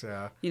humans. things,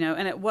 yeah.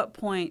 And at what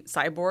point,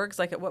 cyborgs,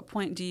 like at what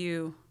point do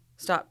you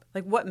stop?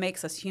 Like, what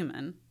makes us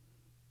human?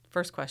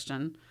 First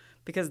question,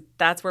 because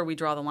that's where we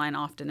draw the line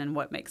often in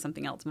what makes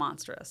something else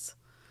monstrous.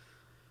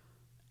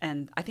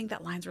 And I think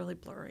that line's really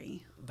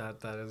blurry.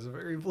 That is a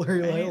very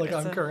blurry line. Right? Like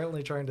It's I'm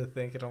currently trying to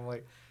think, and I'm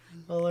like,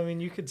 well, I mean,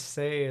 you could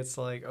say it's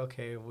like,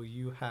 okay, well,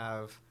 you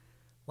have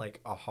like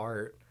a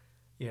heart,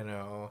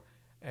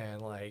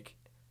 and like,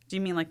 Do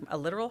you mean like a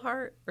literal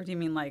heart, or do you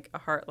mean like a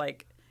heart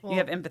like Well, you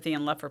have empathy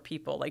and love for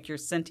people, like you're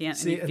sentient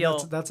see, and you feel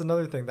that's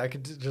another thing. That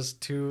could just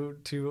two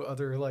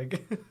other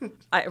like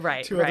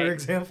right, two right, other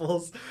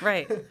examples.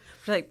 right. But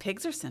like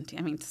pigs are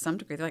sentient. I mean, to some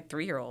degree, they're like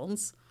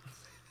 3-year-olds.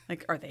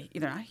 Like, are they?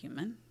 They're not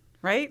human,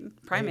 right?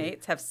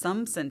 Primates have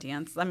some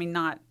sentience. I mean,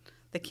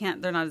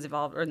 they're not as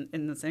evolved or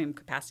in the same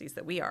capacities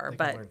that we are. They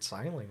But can learn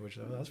sign language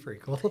though. That's pretty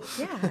cool.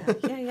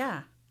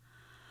 yeah.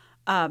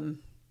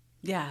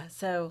 Yeah.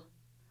 So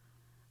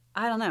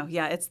I don't know.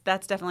 Yeah,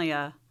 that's definitely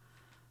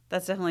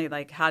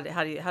like how do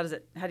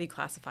you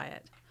classify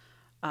it?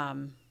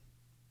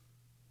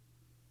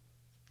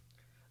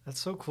 That's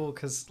so cool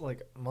because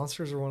like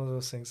monsters are one of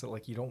those things that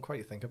like you don't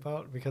quite think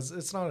about because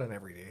it's not an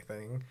everyday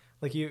thing.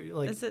 Like you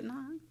like. Is it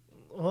not?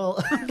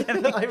 Well,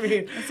 I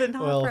mean, Is it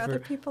not for other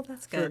people?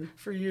 That's good.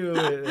 For you,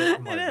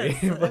 it might It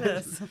be. is. But, It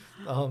is.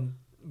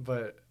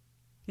 But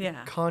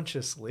Yeah,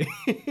 consciously.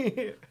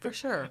 for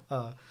sure.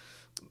 uh,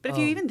 But if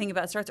you even think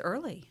about it, it starts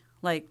early.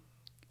 Like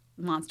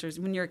monsters,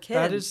 when you're a kid,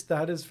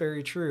 that is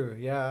very true.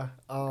 Yeah.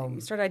 you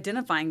start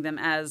identifying them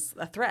as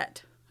a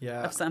threat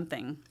Yeah. of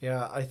something.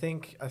 Yeah. I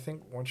think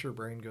once your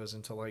brain goes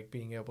into like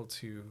being able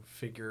to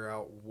figure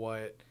out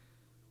what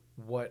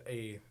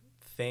a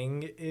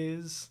thing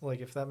is,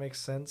 like if that makes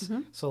sense.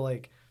 Mm-hmm. So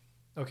like,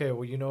 okay,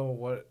 well, you know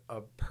what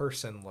a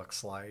person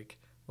looks like.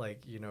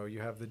 Like, you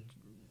have the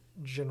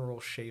general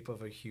shape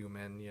of a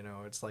human,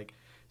 it's like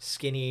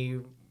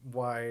skinny,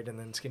 wide, and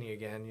then skinny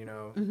again,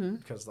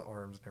 because the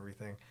arms and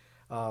everything.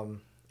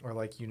 Or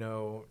like,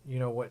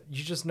 what,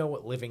 you just know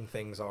what living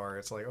things are.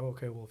 It's like, oh,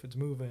 okay, well, if it's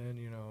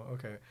moving,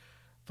 okay.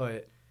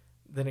 But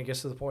then it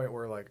gets to the point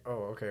where like,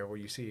 oh, okay, well,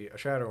 you see a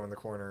shadow in the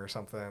corner or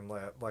something,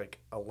 like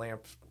a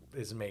lamp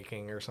is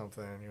making or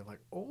something, and you're like,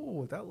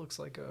 oh, that looks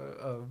like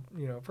a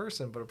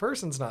person, but a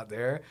person's not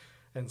there.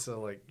 And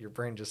so like your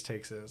brain just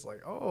takes it as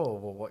like, oh,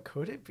 well, what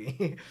could it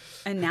be?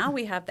 And now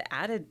we have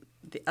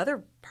the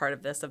other part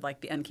of this of like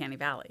the uncanny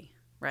valley,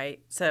 right?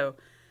 So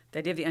the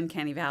idea of the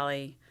uncanny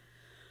valley,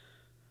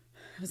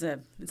 it's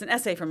an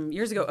essay from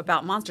years ago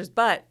about monsters,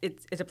 but it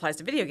applies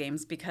to video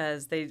games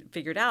because they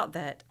figured out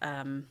that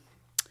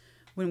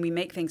when we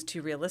make things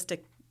too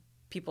realistic,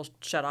 people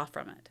shut off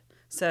from it.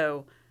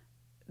 So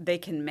they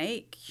can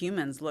make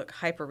humans look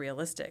hyper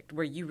realistic,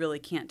 where you really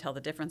can't tell the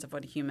difference of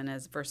what a human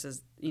is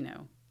versus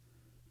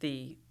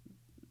the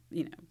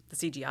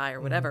CGI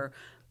or whatever,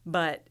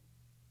 but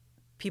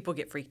people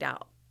get freaked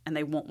out and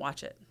they won't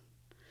watch it.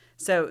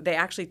 So they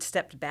actually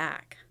stepped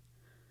back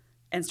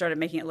and started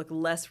making it look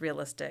less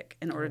realistic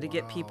in order to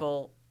get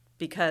people,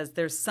 because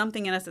there's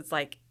something in us that's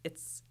like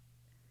it's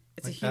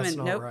Like, a human. that's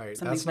not Nope, right.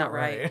 something's That's not not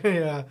right.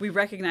 Yeah. We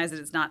recognize that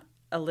it's not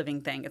a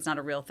living thing. It's not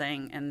a real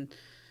thing, and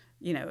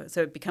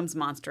so it becomes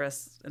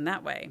monstrous in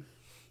that way.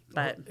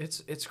 But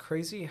it's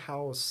crazy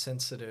how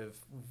sensitive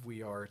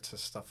we are to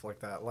stuff like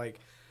that. Like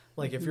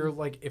if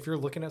you're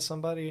looking at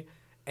somebody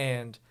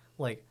and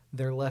like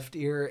their left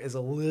ear is a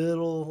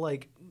little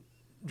like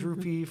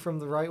droopy from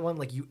the right one,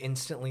 like you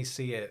instantly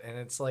see it, and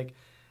it's like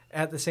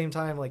at the same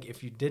time, like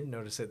if you didn't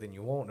notice it, then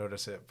you won't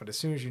notice it. But as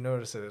soon as you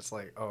notice it, it's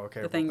like, oh,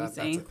 okay, that's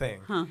a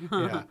thing.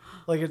 Yeah,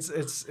 like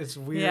it's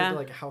weird,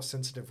 like how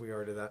sensitive we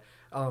are to that.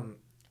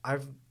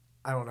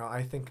 I don't know.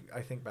 I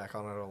think back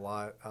on it a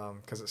lot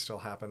because it still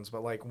happens.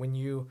 But like when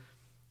you're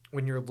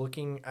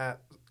looking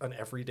at an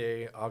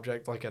everyday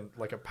object, like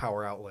a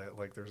power outlet,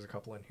 like there's a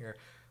couple in here,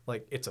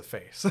 like it's a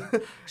face.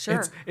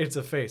 Sure, it's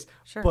a face.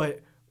 Sure.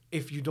 But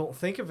if you don't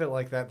think of it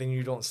like that, then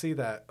you don't see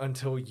that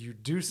until you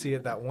do see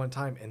it that one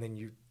time, and then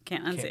you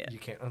can't unsee it. You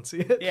can't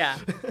unsee it. Yeah,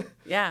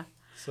 yeah.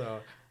 So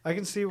I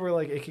can see where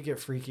like it could get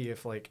freaky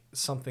if like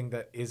something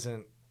that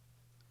isn't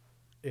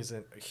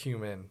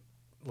human,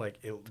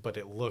 like but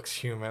it looks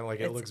human, like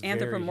it looks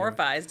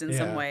anthropomorphized in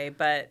some way,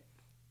 but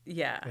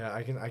yeah. Yeah,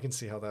 I can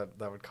see how that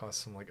would cause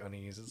some like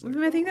unease. It's like,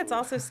 I think that's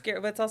also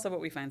scary. But it's also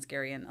what we find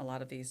scary in a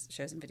lot of these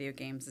shows and video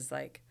games is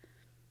like,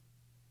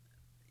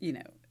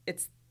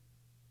 it's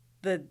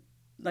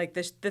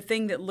the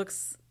thing that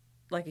looks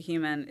like a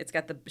human. It's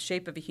got the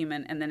shape of a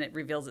human, and then it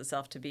reveals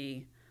itself to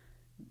be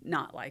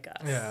not like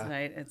us. Yeah.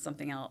 Right. It's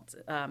something else.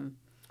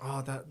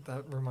 Oh,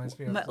 that reminds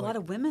me of a lot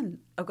of women.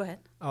 Oh, go ahead.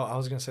 Oh, I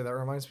was gonna say that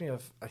reminds me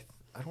of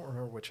I don't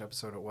remember which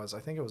episode it was. I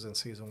think it was in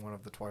season 1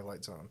 of The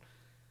Twilight Zone.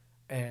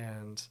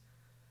 And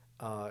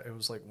it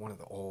was like one of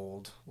the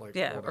old old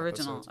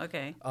original. episodes.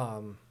 Okay.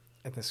 And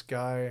this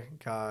guy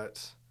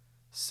got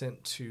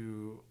sent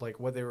to, like,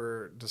 what they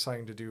were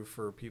deciding to do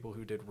for people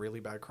who did really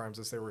bad crimes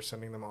is they were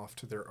sending them off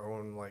to their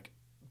own, like,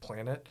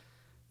 planet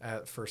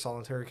for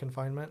solitary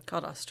confinement.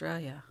 Called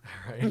Australia.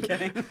 Right. I'm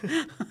kidding.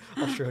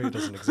 Australia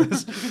doesn't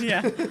exist.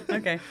 Yeah.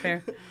 Okay.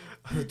 Fair.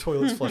 The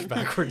toilet's flushed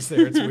backwards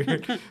there. It's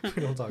weird.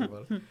 We don't talk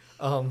about it.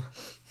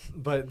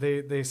 But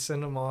they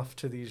send them off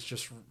to these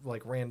just,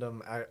 like,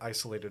 random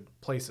isolated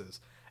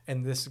places.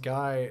 And this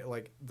guy,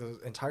 like, the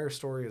entire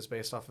story is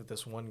based off of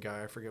this one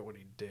guy. I forget what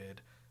he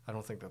did. I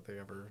don't think that they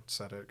ever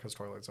said it because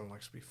Twilight Zone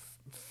likes to be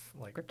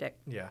like Cryptic.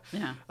 Yeah.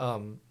 Yeah.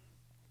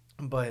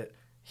 But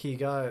he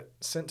got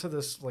sent to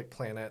this, like,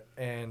 planet,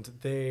 and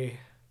they,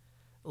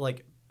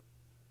 like,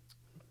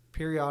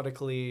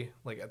 periodically,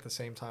 like, at the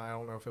same time, I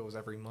don't know if it was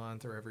every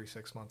month or every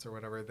 6 months or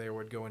whatever, they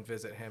would go and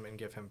visit him and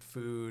give him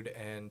food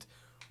and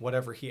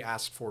whatever he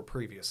asked for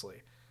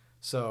previously.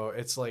 So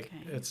it's like,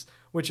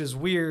 which is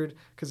weird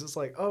because it's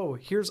like, oh,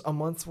 here's a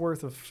month's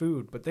worth of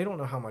food, but they don't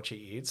know how much he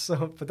eats.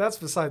 So, but that's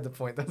beside the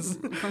point. That's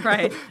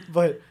right.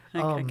 But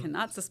I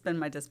cannot suspend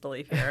my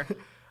disbelief here.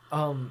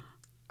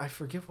 I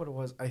forget what it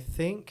was. I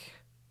think,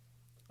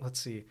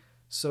 let's see.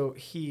 So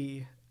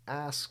he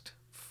asked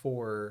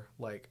for,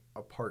 like,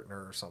 a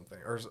partner or something,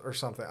 or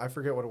something. I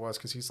forget what it was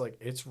because he's like,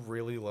 it's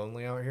really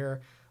lonely out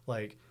here.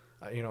 Like,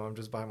 I'm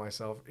just by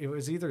myself. It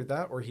was either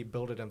that or he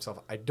built it himself.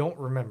 I don't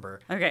remember.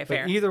 Okay,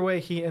 fair. But either way,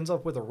 he ends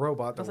up with a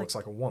robot that looks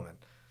like a woman.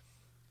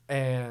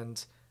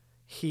 And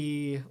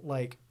he,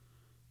 like,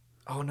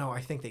 oh no,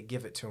 I think they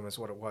give it to him is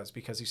what it was,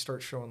 because he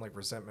starts showing, like,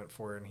 resentment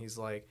for it. And he's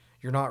like,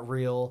 you're not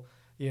real,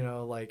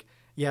 like,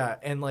 yeah.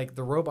 And, like,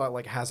 the robot,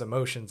 like, has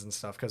emotions and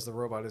stuff because the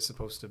robot is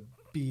supposed to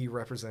be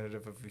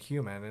representative of a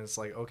human. And it's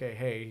like, okay,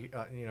 hey,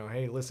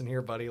 hey, listen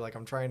here, buddy. Like,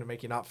 I'm trying to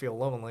make you not feel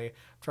lonely. I'm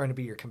trying to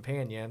be your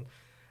companion.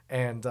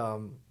 And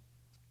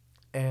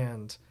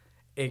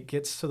it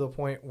gets to the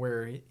point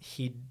where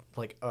he,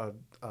 like, a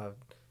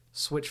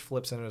switch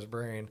flips in his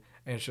brain,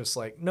 and it's just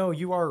like, no,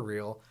 you are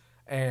real.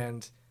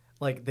 And,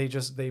 like, they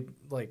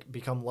like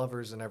become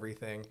lovers and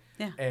everything.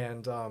 Yeah.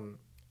 And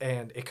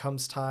it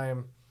comes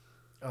time,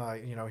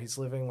 he's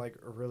living, like,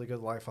 a really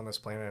good life on this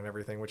planet and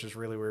everything, which is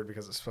really weird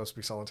because it's supposed to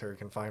be solitary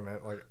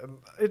confinement. Like,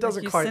 it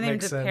doesn't quite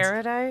make sense. You sent him to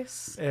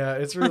paradise? Yeah,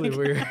 it's really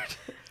weird.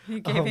 You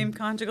gave him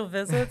conjugal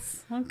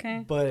visits?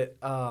 Okay. But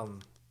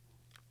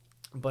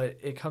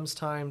it comes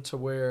time to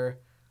where,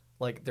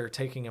 like, they're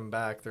taking him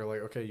back. They're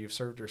like, okay, you've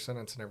served your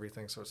sentence and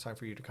everything, so it's time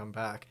for you to come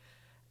back.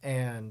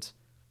 And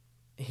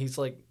he's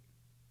like,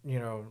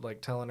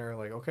 like, telling her,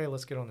 like, okay,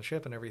 let's get on the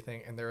ship and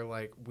everything. And they're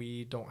like,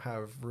 we don't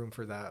have room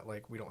for that.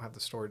 Like, we don't have the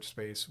storage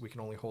space. We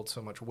can only hold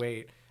so much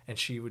weight, and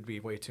she would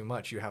be way too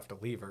much. You have to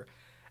leave her.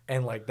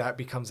 And, like, that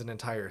becomes an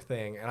entire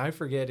thing. And I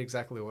forget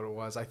exactly what it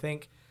was. I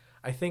think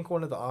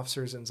one of the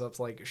officers ends up,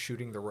 like,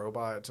 shooting the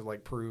robot to,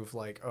 like, prove,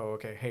 like, oh,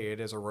 okay, hey, it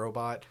is a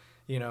robot,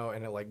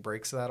 and it, like,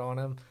 breaks that on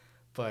him.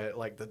 But,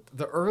 like,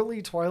 the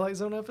early Twilight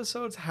Zone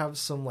episodes have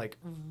some, like,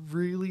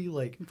 really,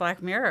 like,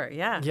 Black Mirror,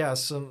 yeah. Yeah,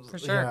 some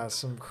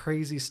some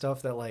crazy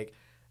stuff that, like,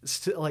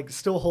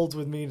 still holds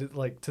with me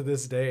to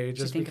this day,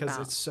 just because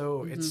it's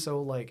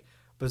so like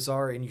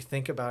bizarre, and you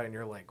think about it and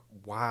you're like,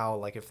 wow,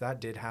 like, if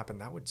that did happen,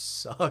 that would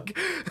suck.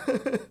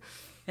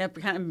 Yeah,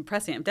 kind of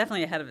impressive.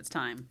 Definitely ahead of its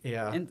time.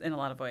 Yeah. In a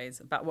lot of ways,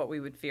 about what we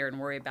would fear and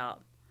worry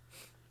about.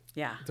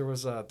 Yeah. There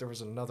was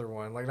another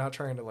one, like, not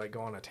trying to, like,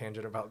 go on a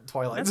tangent about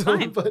Twilight That's Zone,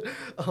 fine. but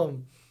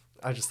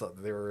I just thought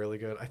that they were really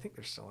good. I think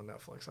they're still on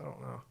Netflix. I don't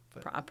know.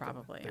 But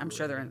probably. I'm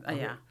sure they're in.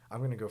 Yeah. I'm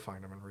going to go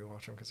find them and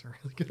rewatch them because they're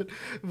really good.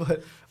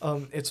 But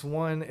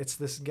it's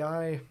this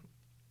guy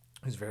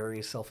who's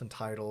very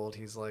self-entitled.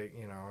 He's like,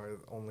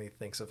 only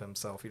thinks of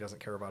himself. He doesn't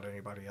care about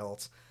anybody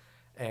else.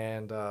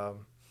 And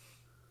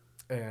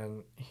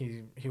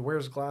he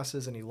wears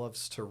glasses, and he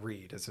loves to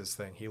read is his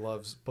thing. He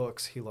loves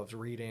books. He loves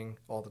reading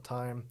all the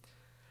time.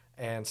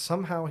 And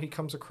somehow he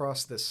comes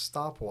across this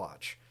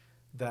stopwatch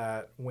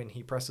that when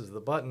he presses the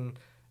button,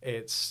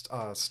 it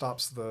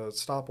stops the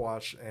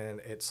stopwatch, and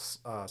it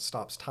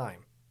stops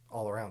time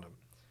all around him.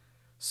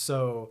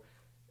 So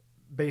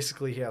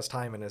basically he has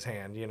time in his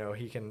hand.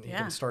 He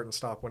can start and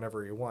stop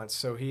whenever he wants.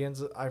 So he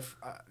ends up,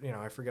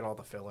 I forget all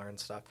the filler and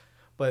stuff.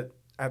 But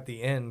at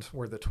the end,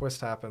 where the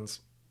twist happens,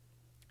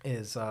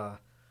 is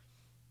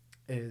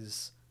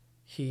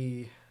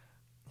he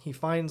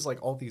finds,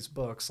 like, all these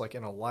books, like,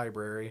 in a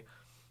library,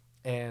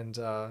 and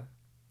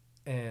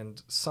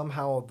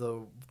somehow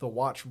the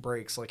watch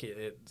breaks, like,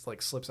 it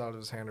like slips out of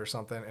his hand or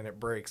something, and it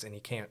breaks, and he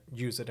can't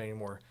use it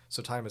anymore,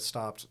 so time is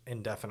stopped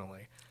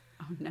indefinitely.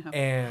 Oh no.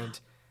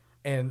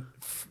 And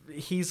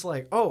he's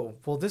like, oh,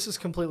 well, this is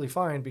completely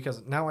fine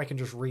because now I can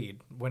just read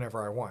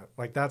whenever I want.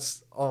 Like,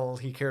 that's all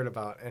he cared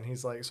about. And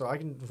he's like, so I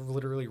can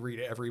literally read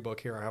every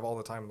book here. I have all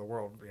the time in the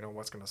world.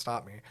 What's going to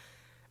stop me?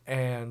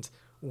 And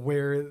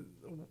where,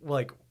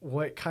 like,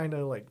 what kind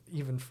of, like,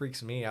 even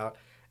freaks me out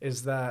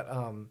is that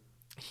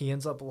he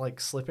ends up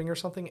like slipping or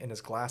something, and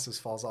his glasses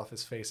falls off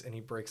his face, and he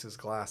breaks his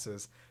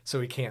glasses,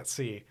 so he can't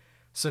see.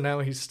 So now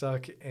he's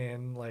stuck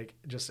in like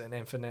just an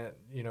infinite,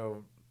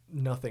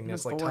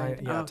 nothingness. Like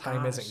time,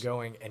 time isn't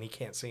going, and he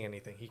can't see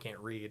anything. He can't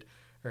read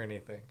or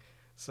anything.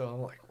 So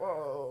I'm like,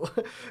 whoa.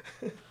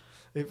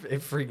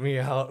 It freaked me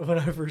out when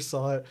I first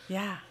saw it.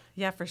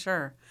 Yeah, for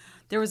sure.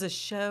 There was a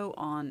show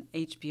on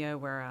HBO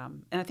where,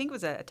 and I think it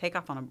was a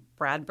takeoff on a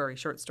Bradbury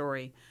short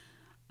story.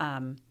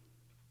 I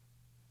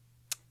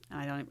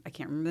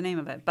can't remember the name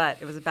of it, but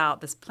it was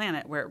about this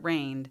planet where it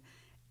rained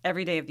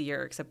every day of the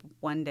year except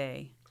one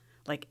day,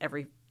 like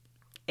every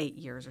 8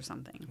 years or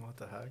something. What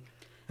the heck?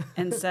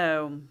 And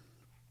so,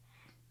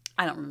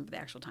 I don't remember the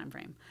actual time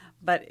frame,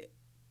 but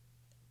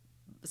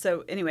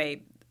so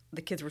anyway,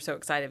 the kids were so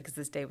excited because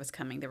this day was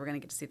coming. They were going to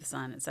get to see the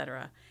sun,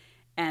 etc.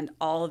 And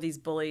all of these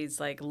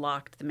bullies like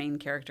locked the main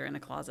character in a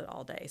closet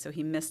all day. So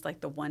he missed like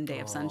the one day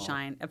of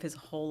sunshine of his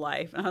whole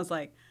life. And I was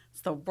like,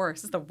 it's the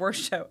worst. It's the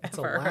worst show ever. It's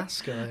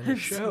Alaska in a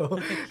show.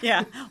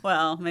 Yeah.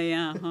 Well,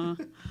 yeah.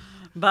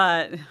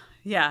 But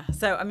yeah.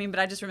 So, I mean, but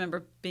I just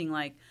remember being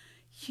like,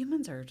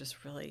 humans are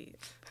just really.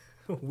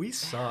 We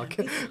suck.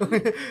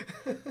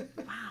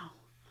 Wow.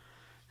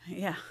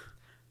 Yeah.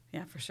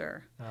 Yeah, for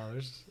sure.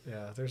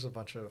 There's a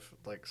bunch of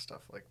like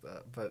stuff like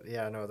that, but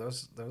yeah, no,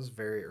 those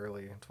very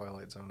early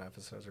Twilight Zone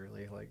episodes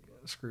really like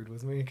screwed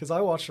with me because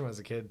I watched them as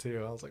a kid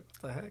too. I was like,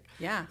 what the heck?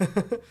 Yeah,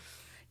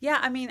 yeah.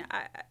 I mean,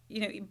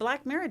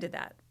 Black Mirror did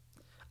that.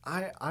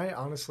 I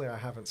honestly I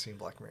haven't seen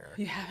Black Mirror.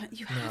 You haven't?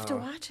 You have to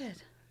watch it.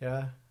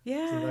 Yeah.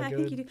 Yeah, I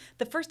think you do.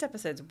 The first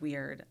episode's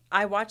weird.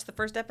 I watched the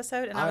first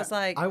episode and I was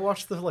like, I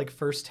watched the like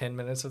first 10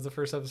 minutes of the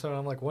first episode and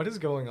I'm like, what is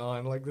going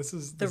on? Like this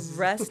is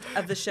rest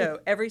of the show.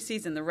 Every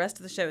season, the rest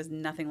of the show is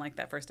nothing like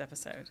that first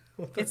episode.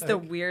 It's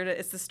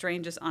the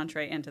strangest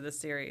entree into the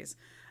series.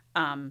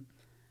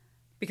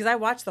 Because I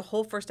watched the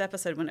whole first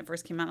episode when it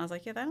first came out and I was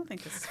like, yeah, I don't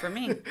think this is for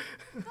me.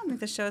 I don't think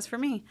this show is for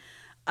me.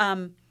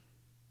 And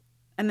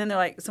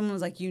then someone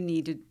was like, you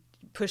need to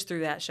push through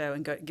that show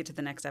and get to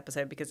the next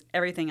episode because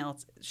everything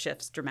else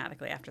shifts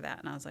dramatically after that.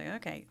 And I was like,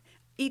 okay.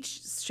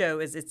 Each show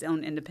is its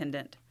own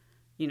independent,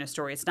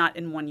 story. It's not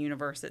in one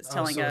universe. It's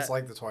telling it's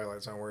like the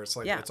Twilight Zone where it's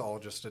like it's all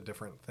just a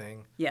different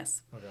thing.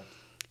 Yes. Okay.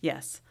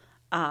 Yes.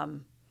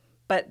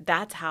 But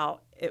that's how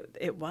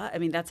it was. I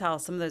mean, that's how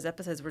some of those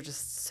episodes were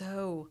just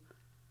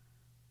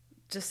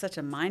such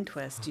a mind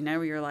twist,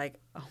 where you're like,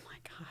 oh my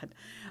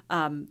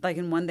God. Like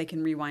in one, they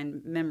can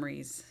rewind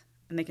memories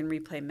and they can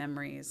replay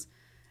memories.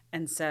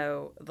 And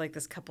so, like,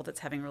 this couple that's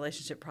having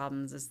relationship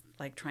problems is,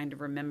 like, trying to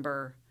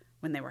remember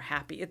when they were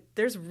happy.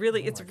 There's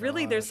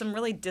some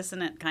really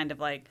dissonant kind of,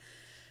 like,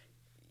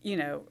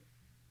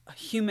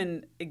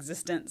 human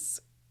existence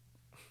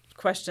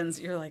questions.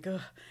 You're like, ugh.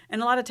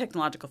 And a lot of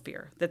technological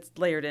fear that's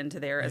layered into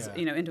there, as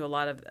into a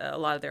lot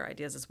of their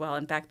ideas as well.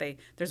 In fact,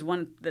 there's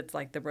one that's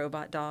like the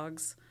robot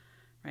dogs,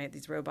 right?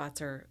 These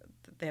robots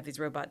they have these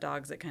robot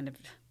dogs that kind of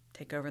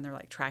take over and they're,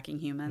 like, tracking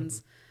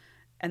humans. Mm-hmm.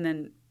 And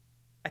then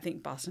I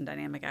think Boston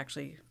Dynamic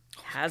actually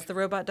has the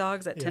robot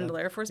dogs at Tyndall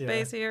Air Force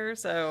Base here.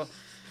 So,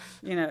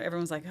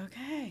 everyone's like,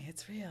 okay,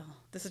 it's real.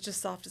 This is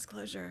just soft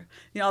disclosure.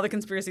 All the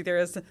conspiracy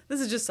theorists,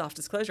 this is just soft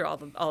disclosure, all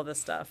of this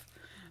stuff.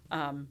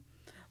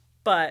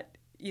 But,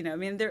 I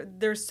mean,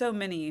 there's so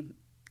many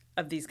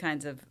of these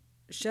kinds of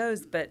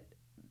shows, but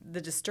the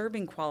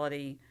disturbing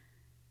quality,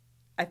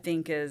 I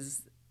think,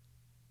 is,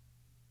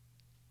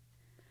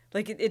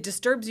 like, it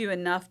disturbs you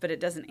enough, but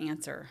it doesn't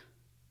answer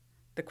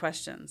the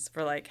questions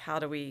for, like, how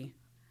do we...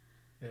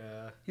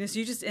 Yeah. So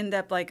you just end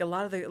up like a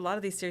lot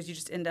of these series. You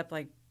just end up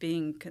like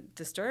being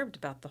disturbed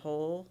about the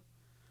whole.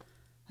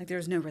 Like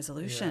there's no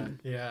resolution.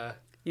 Yeah.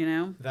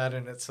 That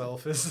in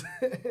itself is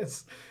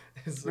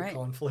a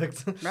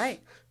conflict.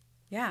 Right.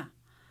 Yeah.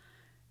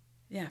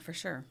 Yeah, for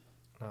sure.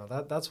 No,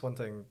 that's one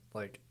thing.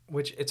 Like,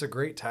 which it's a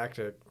great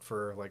tactic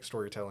for like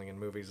storytelling in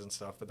movies and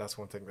stuff. But that's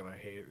one thing that I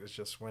hate is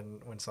just when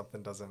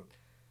something doesn't.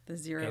 The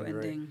zero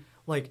ending.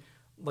 Right.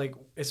 Like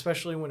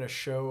especially when a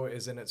show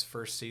is in its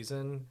first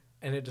season.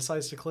 And it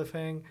decides to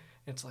cliffhang.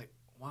 It's like,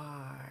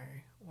 why?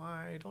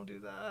 Don't do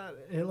that.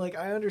 And like,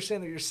 I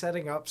understand that you're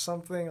setting up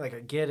something. Like,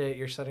 I get it.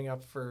 You're setting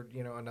up for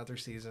another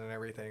season and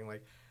everything.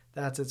 Like,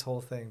 that's its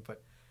whole thing.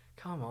 But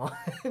come on,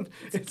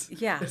 it's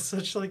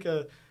such like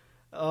a.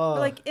 But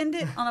like, end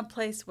it on a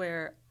place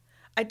where,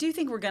 I do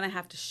think we're gonna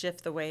have to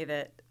shift the way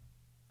that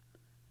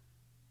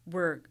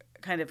we're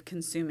kind of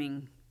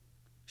consuming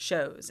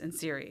shows and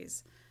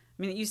series.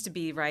 I mean, it used to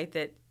be right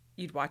that.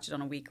 You'd watch it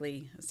on a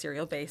weekly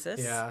serial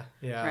basis. Yeah.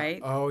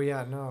 Right? Oh,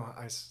 yeah, no.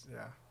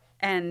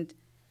 And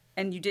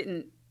you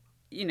didn't,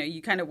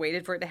 you kind of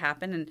waited for it to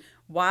happen. And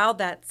while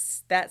that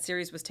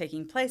series was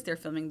taking place, they're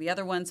filming the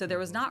other one. So there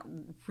was not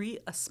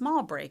a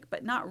small break,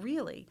 but not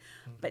really.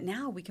 Mm-hmm. But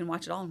now we can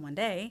watch it all in one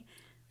day.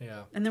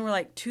 Yeah. And then we're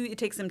like, it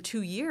takes them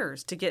 2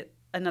 years to get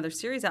another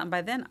series out. And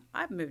by then,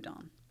 I've moved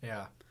on.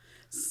 Yeah.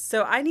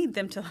 So I need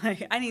them to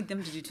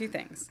do two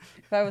things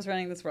if I was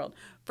running this world.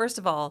 First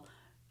of all,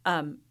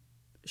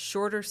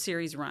 shorter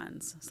series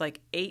runs. It's like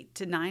 8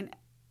 to 10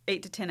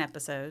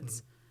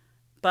 episodes. Mm-hmm.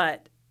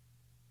 But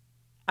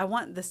I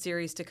want the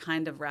series to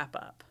kind of wrap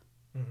up.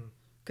 Mm-hmm.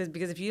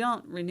 Because if you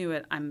don't renew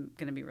it, I'm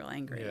going to be real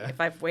angry. Yeah. If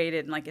I've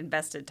waited and like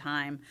invested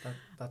time.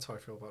 That's how I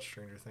feel about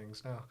Stranger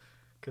Things now.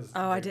 Cause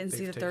I didn't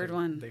see the third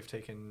one. They've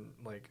taken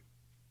like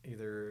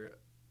either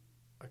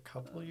a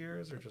couple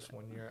years or just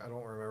 1 year. I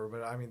don't remember,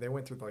 but I mean they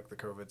went through like the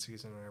COVID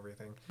season and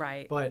everything.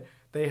 Right. But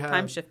they have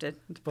time shifted.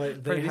 But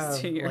for they these have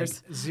 2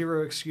 years. like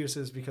zero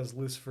excuses because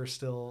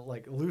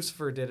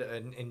Lucifer did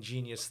an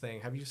ingenious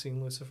thing. Have you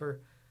seen Lucifer?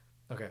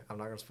 Okay, I'm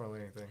not gonna spoil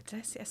anything. Did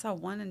I see? I saw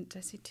one, and did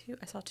I see two?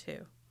 I saw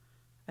two.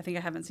 I think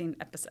I haven't seen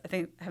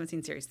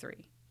series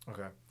 3.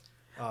 Okay.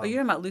 You're talking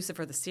about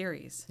Lucifer the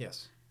series?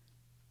 Yes.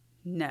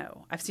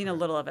 No, I've seen a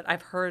little of it.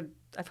 I've heard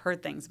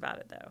things about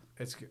it though.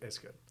 It's good.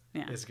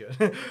 Yeah. It's good.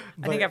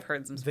 I think I've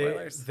heard some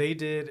spoilers. They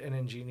did an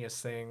ingenious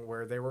thing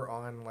where they were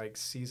on like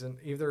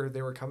either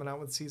they were coming out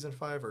with season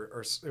 5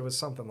 or it was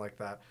something like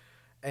that.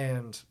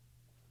 And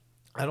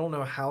I don't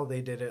know how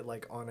they did it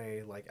like on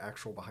a like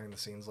actual behind the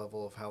scenes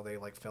level of how they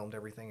like filmed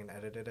everything and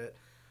edited it.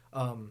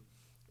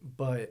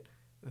 But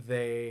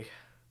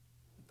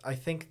I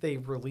think they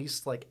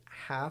released like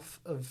half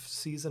of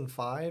season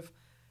 5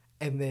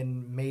 and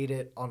then made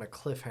it on a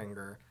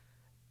cliffhanger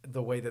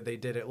the way that they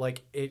did it.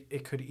 Like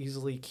it could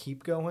easily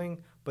keep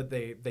going, but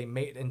they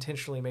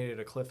intentionally made it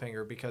a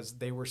cliffhanger because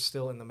they were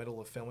still in the middle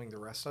of filming the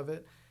rest of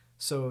it.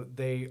 So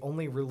they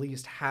only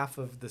released half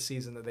of the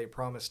season that they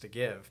promised to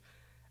give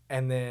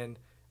and then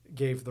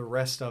gave the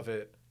rest of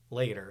it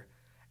later.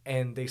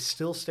 And they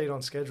still stayed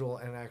on schedule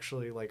and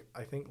actually, like,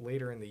 I think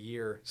later in the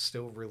year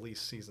still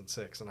released season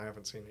 6, and I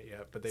haven't seen it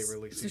yet, but they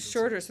released season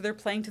shorter, 6. So they're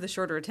playing to the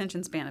shorter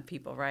attention span of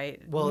people,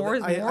 right? Well, more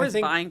is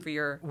think buying for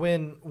your...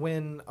 When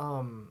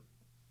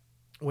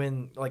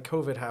like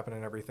COVID happened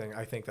and everything,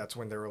 I think that's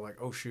when they were like,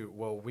 oh shoot,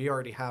 well, we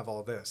already have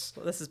all this.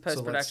 Well, this is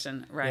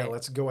post-production, right? Yeah,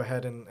 let's go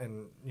ahead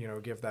and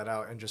give that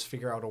out and just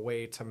figure out a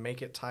way to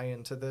make it tie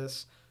into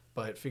this,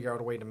 but figure out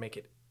a way to make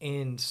it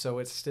end so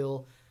it's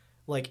still,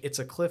 like, it's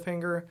a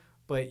cliffhanger,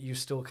 but you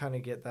still kind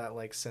of get that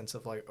like sense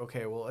of like,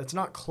 okay, well, it's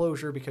not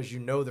closure because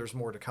there's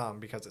more to come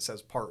because it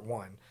says part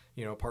 1,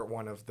 part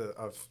 1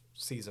 of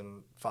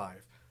season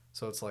 5.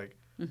 So it's like,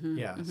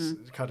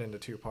 it's cut into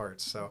 2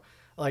 parts. So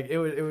like it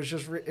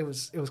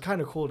was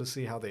kind of cool to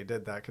see how they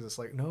did that because it's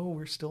like, no,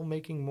 we're still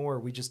making more.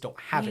 We just don't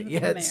have it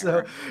yet.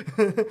 So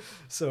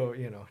so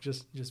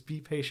just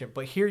be patient.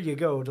 But here you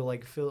go to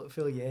like fill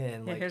you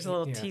in. Yeah, like, here's a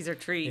little teaser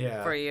treat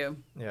for you.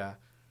 Yeah.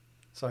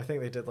 So I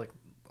think they did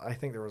I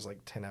think there was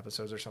like 10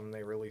 episodes or something.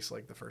 They released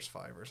like the first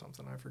 5 or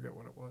something. I forget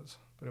what it was,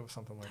 but it was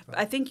something like that.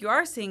 I think you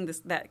are seeing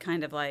that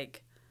kind of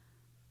like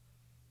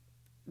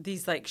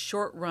these like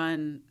short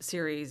run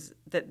series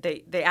that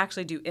they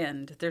actually do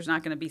end. There's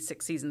not going to be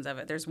 6 seasons of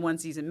it. There's 1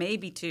 season,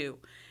 maybe 2,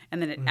 and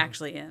then it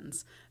actually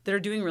ends. They're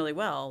doing really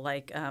well.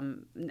 Like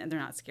and they're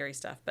not scary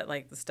stuff, but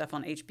like the stuff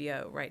on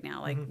HBO right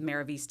now, like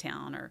Mare of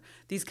Easttown or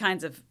these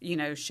kinds of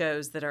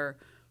shows that are.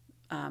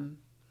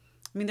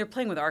 They're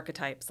playing with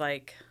archetypes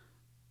like.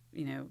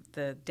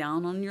 The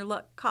down on your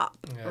luck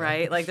cop,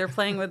 right? Like they're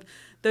playing with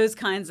those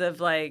kinds of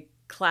like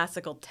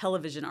classical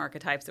television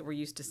archetypes that we're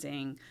used to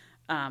seeing.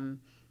 And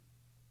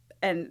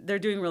they're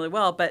doing really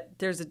well, but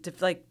there's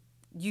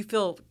you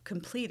feel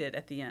completed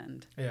at the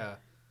end. Yeah.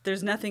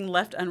 There's nothing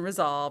left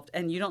unresolved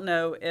and you don't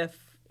know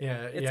if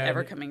it's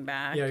ever coming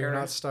back. Yeah, you're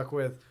not stuck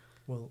with,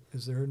 well,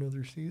 is there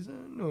another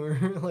season or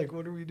like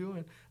what are we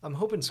doing? I'm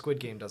hoping Squid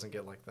Game doesn't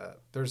get like that.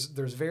 There's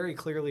very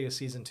clearly a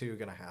season 2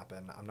 going to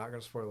happen. I'm not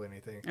going to spoil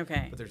anything.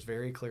 Okay. But there's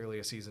very clearly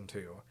a season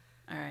 2.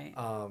 All right.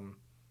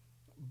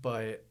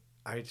 But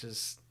I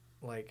just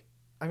I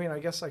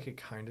guess I could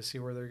kind of see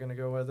where they're going to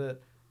go with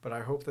it, but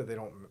I hope that they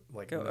don't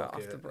go milk off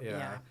it.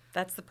 Yeah.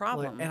 That's the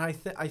problem. And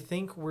I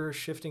think we're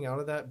shifting out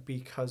of that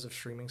because of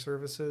streaming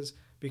services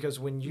because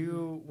when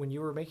you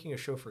were making a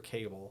show for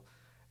cable,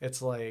 it's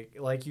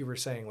like you were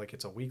saying, like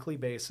it's a weekly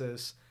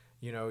basis,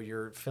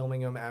 you're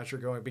filming them as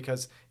you're going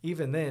because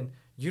even then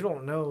you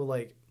don't know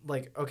like,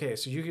 okay,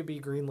 so you could be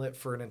greenlit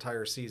for an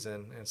entire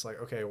season and it's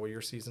like, okay, well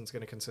your season's going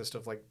to consist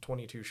of like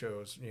 22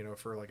 shows,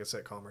 for like a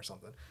sitcom or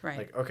something. Right.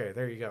 Like, okay,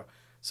 there you go.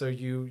 So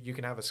you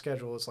can have a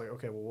schedule. It's like,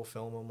 okay, well we'll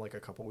film them like a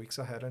couple weeks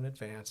ahead in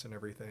advance and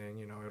everything,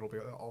 it'll be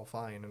all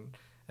fine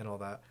and all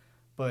that.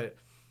 But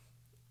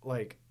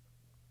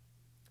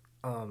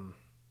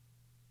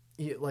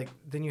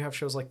then you have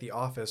shows like The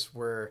Office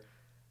where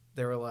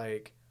they were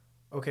like,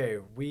 okay,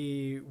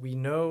 we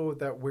know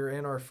that we're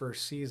in our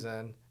first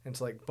season. And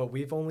it's like, but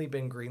we've only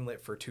been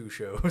greenlit for 2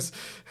 shows.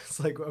 It's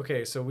like,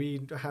 okay, so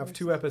we have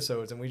 2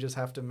 episodes and we just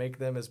have to make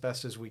them as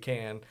best as we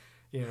can,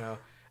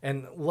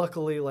 And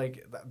luckily,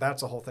 like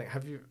that's a whole thing.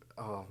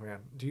 Oh man,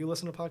 do you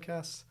listen to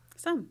podcasts?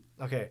 Some.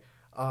 Okay.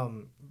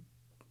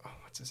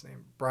 What's his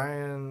name?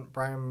 Brian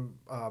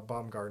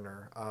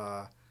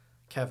Baumgartner,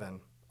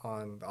 Kevin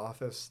on The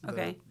Office.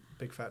 Okay.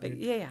 Big fat dude.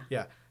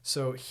 Yeah.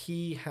 So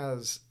he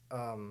has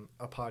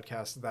a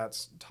podcast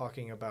that's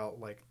talking about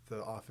like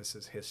The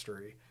Office's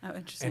history. Oh,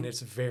 interesting. And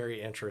it's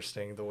very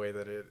interesting the way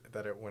that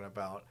it went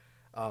about.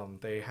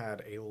 They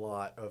had a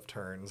lot of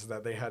turns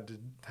that they had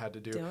to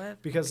do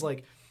it? because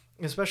like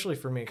especially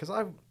for me because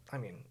I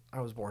mean,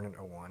 I was born in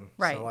 2001.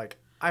 Right. So, like,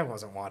 I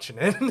wasn't watching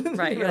it.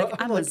 Right. You're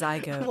like, I'm a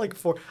zygote. I'm like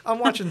I'm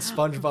watching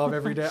SpongeBob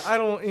every day. I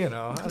don't,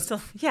 I'm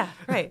still, yeah,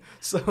 right.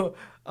 So,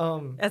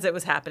 As it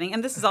was happening.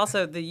 And this is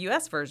also the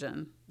U.S.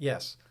 version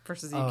yes.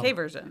 versus the UK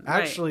version.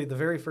 Right. Actually, the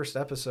very first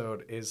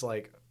episode is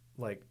like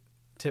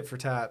tit for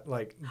tat,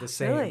 like the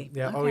same. Really?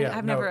 Yeah. Okay. Oh yeah.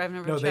 I've no, never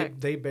no,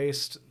 checked. they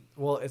based.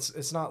 Well,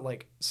 it's not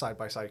like side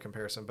by side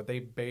comparison, but they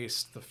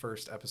based the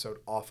first episode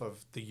off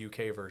of the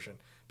UK version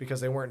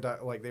because they weren't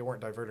they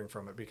weren't diverting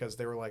from it because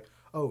they were like,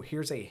 oh,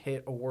 here's a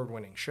hit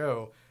award-winning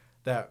show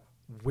that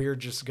we're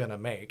just gonna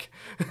make.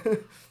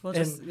 We'll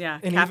just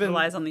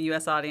capitalize on the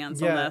U.S.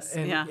 audience on this.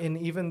 And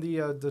even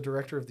the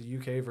director of the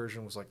UK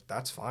version was like,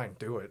 "That's fine,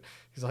 do it."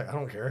 He's like, "I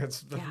don't care.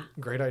 It's a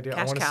great idea.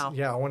 Cash cow.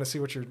 I want to see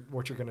what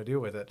you're gonna do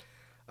with it."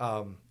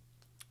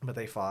 But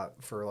they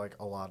fought for like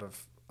a lot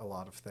of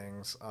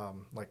things,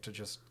 like to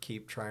just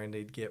keep trying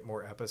to get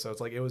more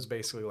episodes. Like it was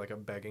basically like a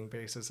begging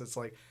basis. It's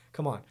like,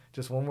 come on,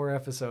 just one more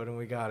episode and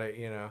we got it.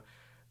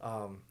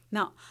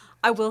 Now,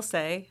 I will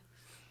say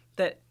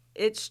that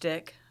it's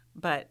shtick,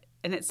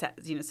 and it's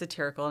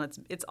satirical,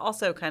 and it's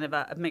also kind of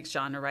a mixed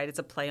genre, right? It's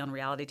a play on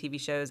reality TV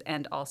shows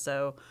and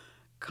also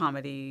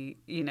comedy,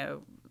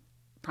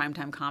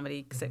 primetime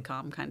comedy,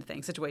 sitcom kind of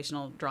thing,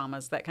 situational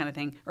dramas, that kind of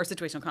thing, or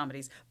situational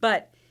comedies.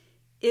 But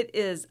it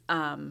is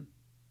the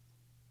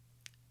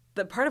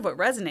part of what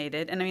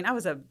resonated, and I mean, I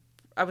was a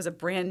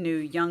brand new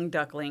young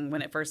duckling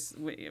when it first.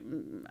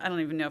 I don't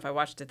even know if I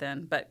watched it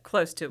then, but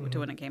close to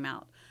when it came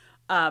out.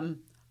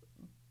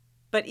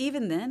 But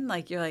even then,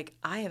 like you're like,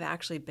 I have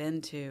actually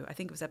been to, I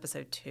think it was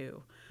episode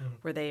 2,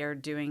 where they are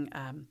doing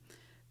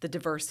the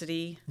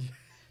diversity.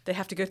 They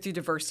have to go through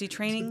diversity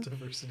training.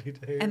 Diversity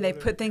day. And they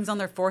put things on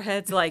their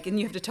foreheads, like, and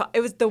you have to talk.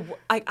 It was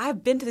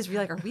I've been to this.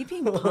 You're like, are we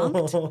being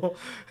punked?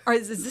 Or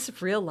is this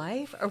real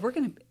life? Or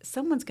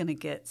someone's gonna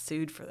get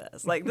sued for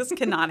this? Like, this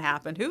cannot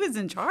happen. Who is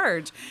in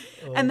charge?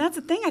 And that's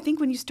the thing. I think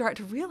when you start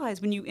to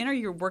realize when you enter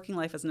your working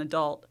life as an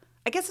adult,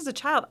 I guess as a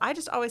child, I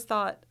just always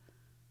thought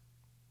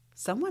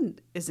someone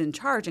is in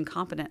charge and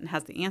competent and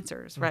has the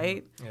answers,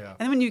 right? Yeah. And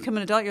then when you become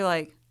an adult, you're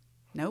like,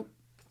 nope.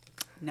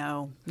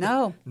 No.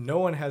 No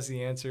one has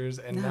the answers,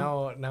 and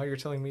now you're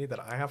telling me that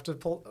I have to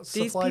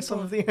supply some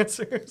of the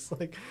answers.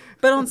 Like,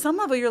 but on some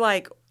level, you're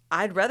like,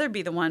 I'd rather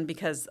be the one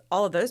because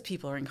all of those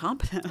people are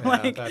incompetent. Yeah,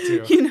 like, that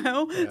too.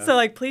 Yeah. So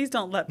like, please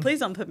don't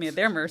put me at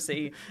their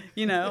mercy. I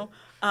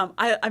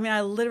mean,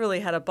 I literally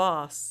had a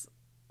boss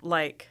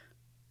like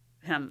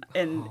him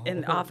in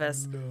the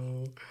office,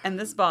 and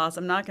this boss,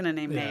 I'm not going to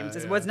name names.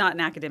 It was not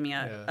in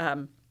academia.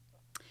 Yeah.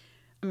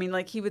 I mean,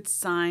 like, he would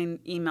sign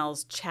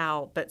emails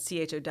chow, but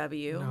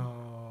CHOW.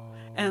 No.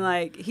 And,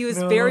 like, he was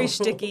very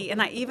shticky.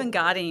 And I even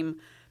got him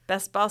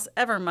best boss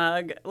ever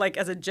mug, like,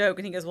 as a joke.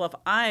 And he goes, well, if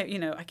I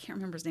can't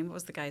remember his name. What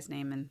was the guy's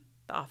name in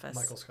the office?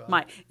 Michael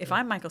Scott. If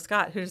I'm Michael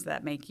Scott, who does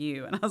that make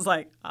you? And I was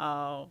like,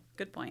 oh,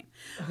 good point.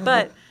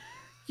 But,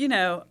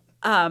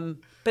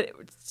 but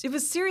it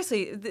was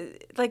seriously,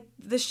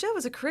 the show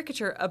was a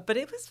caricature, but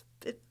it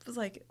was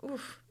like,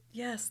 oof,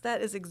 yes,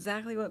 that is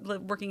exactly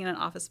what working in an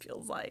office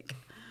feels like.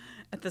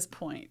 At this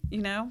point,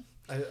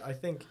 I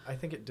think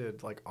it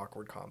did like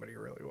awkward comedy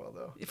really well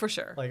though. For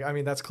sure. Like, I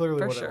mean, that's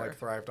clearly what sure. it like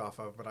thrived off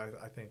of. But I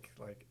think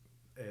like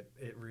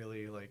it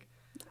really like,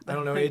 I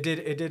don't know, it did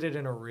it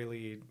in a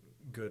really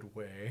good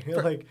way.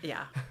 Like,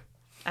 yeah,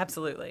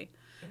 absolutely.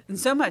 And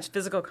so much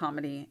physical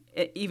comedy,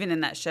 even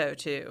in that show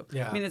too.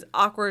 Yeah. I mean, it's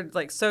awkward,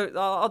 like so,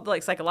 all,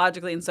 like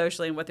psychologically and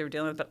socially, and what they were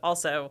dealing with, but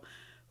also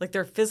like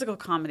their physical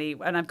comedy.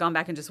 And I've gone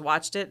back and just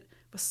watched it.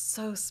 Was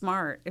so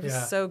smart. It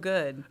was so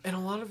good. And a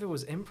lot of it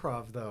was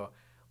improv though.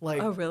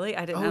 Like, oh really?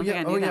 I didn't know.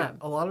 I knew that.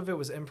 A lot of it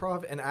was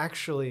improv, and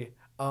actually,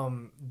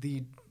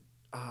 the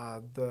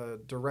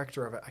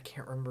director of it, I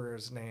can't remember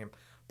his name,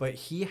 but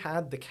he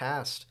had the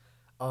cast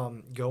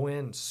go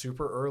in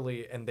super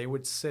early, and they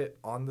would sit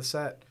on the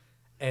set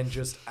and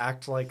just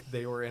act like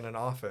they were in an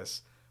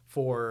office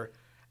for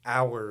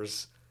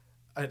hours.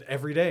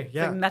 Every day,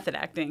 yeah. Like method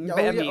acting. No,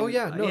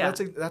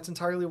 that's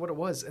entirely what it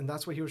was, and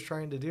that's what he was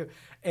trying to do.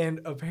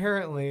 And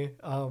apparently,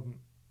 the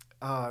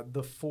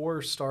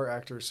 4-star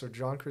actors, so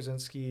John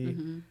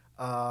Krasinski,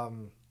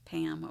 Pam,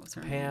 what was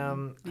her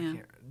name?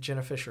 Pam,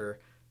 Jenna Fisher,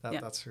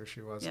 that's who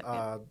she was.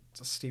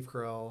 Steve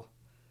Carell,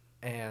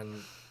 and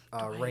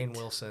Rainn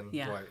Wilson.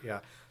 Dwight, yeah.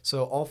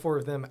 So all 4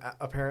 of them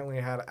apparently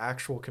had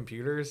actual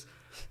computers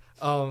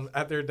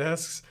at their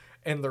desks.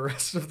 And the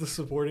rest of the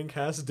supporting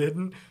cast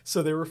didn't,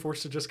 so they were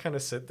forced to just kind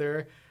of sit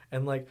there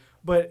and like.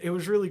 But it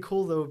was really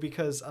cool though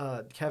because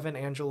Kevin,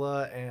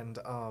 Angela, and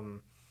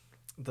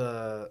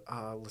the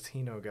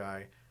Latino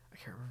guy, I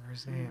can't remember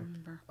his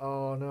name.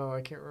 Oh no,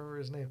 I can't remember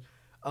his name.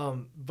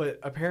 But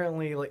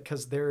apparently, like,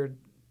 because they're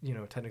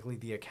technically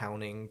the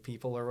accounting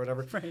people or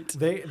whatever. Right.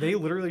 They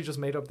literally just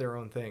made up their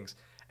own things,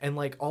 and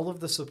like all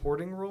of the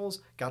supporting roles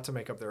got to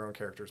make up their own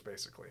characters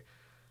basically.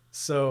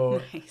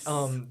 So nice.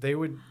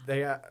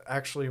 they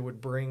actually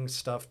would bring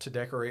stuff to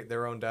decorate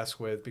their own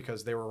desk with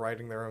because they were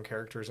writing their own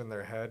characters in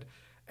their head.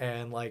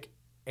 And like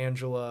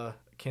Angela,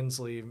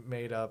 Kinsley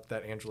made up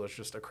that Angela's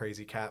just a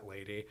crazy cat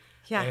lady.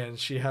 Yeah. And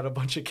she had a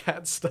bunch of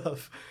cat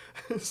stuff.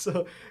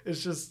 So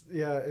it's just,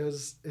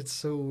 it's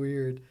so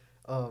weird.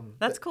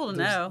 That's cool to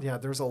know. Yeah,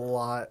 there's a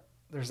lot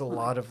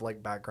of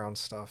like background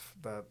stuff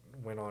that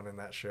went on in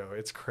that show.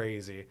 It's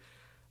crazy.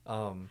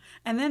 And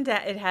then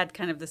it had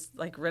kind of this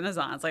like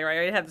renaissance, like,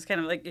 right? It had this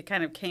kind of like, it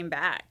kind of came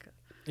back.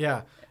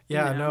 Yeah.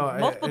 Yeah,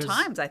 multiple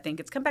times. I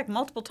think it's come back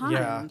multiple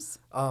times.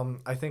 Yeah.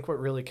 I think what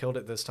really killed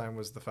it this time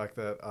was the fact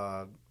that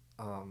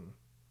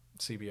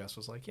CBS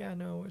was like, yeah,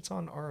 no, it's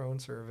on our own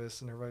service,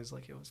 and everybody's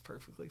like, it was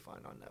perfectly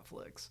fine on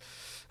Netflix.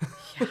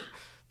 Yeah.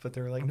 But they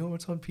were like, no,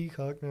 it's on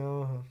Peacock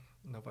now.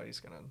 Nobody's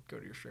gonna go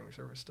to your streaming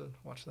service to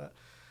watch that.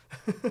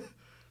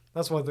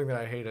 That's one thing that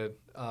I hated.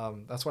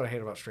 That's what I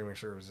hate about streaming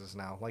services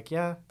now. Like,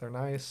 yeah, they're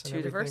nice.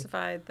 Too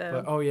diversified, though.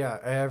 But, oh, yeah,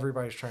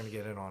 everybody's trying to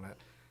get in on it.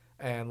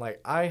 And, like,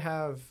 I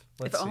have,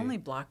 if only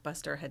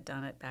Blockbuster had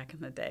done it back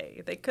in the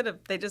day.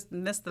 They just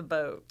missed the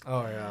boat.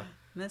 Oh, yeah.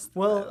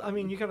 Boat. I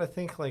mean, you got to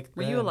think, like,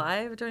 were you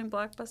alive during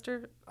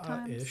Blockbuster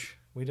times? Ish.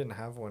 We didn't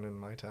have one in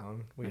my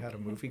town. We had a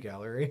movie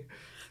gallery.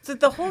 So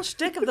the whole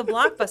shtick of the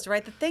Blockbuster,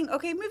 right? The thing,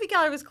 okay, movie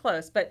gallery was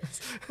close, but,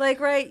 like,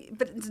 right,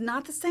 but it's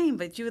not the same.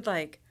 But you would,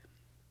 like,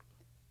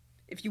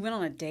 if you went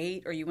on a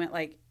date or you went,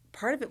 like,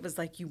 part of it was,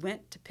 like, you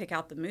went to pick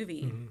out the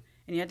movie. Mm-hmm.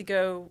 And you had to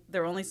go,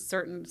 there were only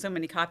so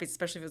many copies,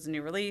 especially if it was a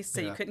new release, so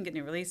you couldn't get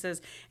new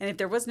releases. And if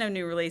there was no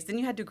new release, then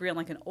you had to agree on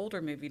like an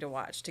older movie to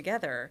watch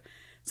together.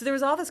 So there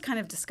was all this kind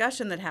of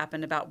discussion that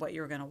happened about what you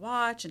were going to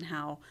watch and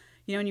how,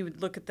 and you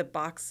would look at the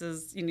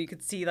boxes, you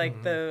could see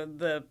like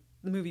the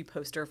movie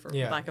poster, for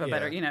lack of a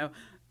better,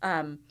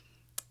 and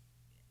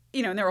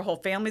there were whole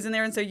families in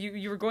there. And so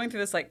you were going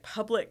through this like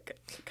public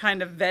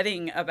kind of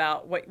vetting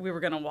about what we were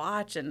going to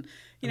watch. And,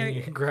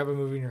 you can grab a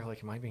movie and you're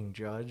like, am I being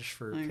judged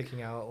for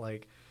picking out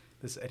like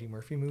this Eddie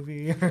Murphy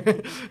movie?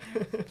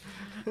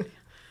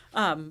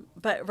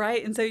 But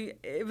right, and so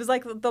it was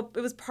like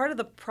it was part of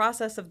the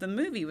process of the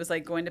movie was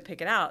like going to pick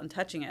it out and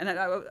touching it.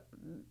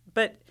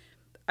 But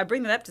I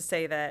bring that up to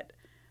say that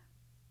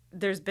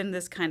there's been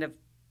this kind of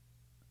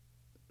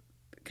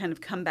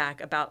comeback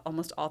about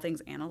almost all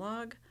things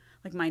analog.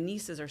 Like my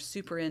nieces are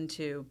super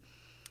into.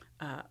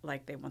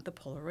 Like they want the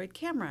Polaroid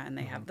camera and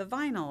they have the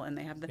vinyl and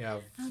they have the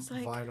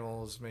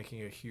vinyl's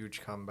making a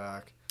huge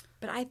comeback.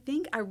 But I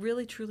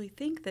really truly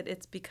think that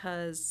it's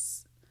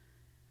because,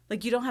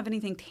 like, you don't have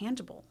anything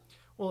tangible.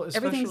 Well,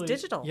 everything's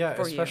digital. Yeah,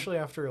 for especially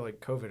after like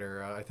COVID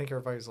era, I think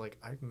everybody's like,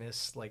 I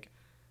miss like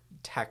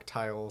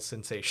tactile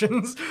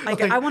sensations. Like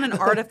I want an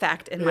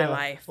artifact in my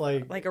life,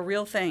 like a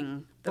real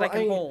thing that I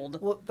can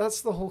hold. Well,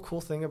 that's the whole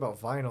cool thing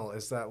about vinyl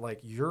is that like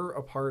you're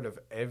a part of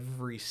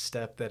every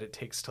step that it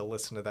takes to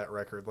listen to that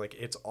record. Like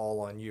it's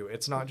all on you.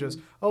 It's not just,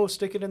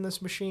 stick it in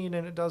this machine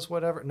and it does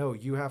whatever. No,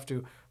 you have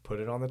to put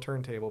it on the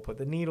turntable, put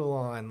the needle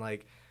on,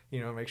 like,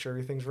 make sure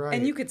everything's right.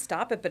 And you could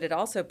stop it, but it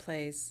also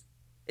plays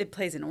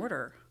in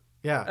order.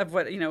 Yeah. Of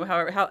what,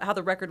 how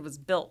the record was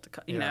built,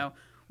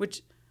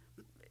 which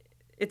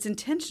it's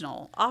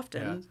intentional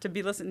often to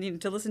be to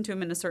listen to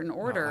them in a certain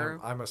order.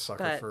 No, I'm a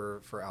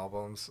sucker for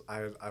albums.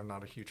 I'm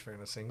not a huge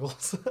fan of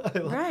singles.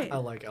 Right. I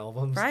like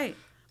albums. Right.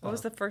 What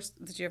was the first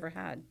that you ever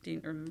had? Do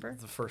you remember?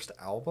 The first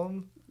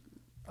album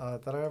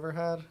that I ever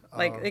had?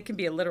 Like it can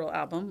be a literal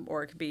album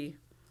or it could be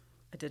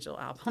a digital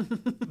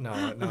album.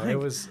 It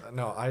was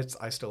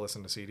I still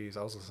listen to CDs.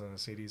 I was listening to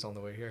CDs on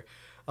the way here.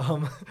 Did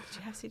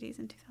you have CDs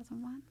in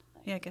 2001?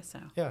 Yeah, I guess so.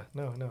 Yeah,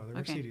 no, there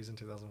were CDs in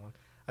 2001.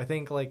 I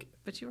think like.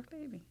 But you were a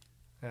baby.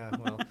 Yeah,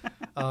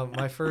 well,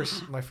 my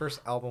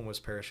first album was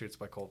Parachutes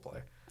by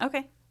Coldplay.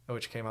 Okay.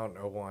 Which came out in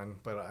 2001,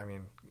 but I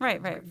mean.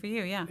 Right, for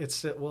you, yeah. It's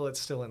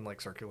still in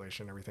like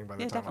circulation and everything by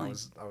the time definitely.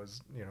 I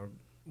was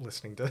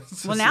listening to.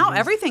 Well, now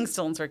everything's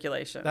still in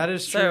circulation. That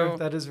is true.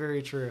 That is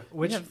very true.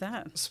 Which have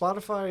that.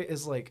 Spotify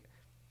is like.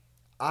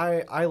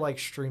 I like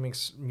streaming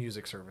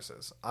music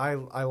services. I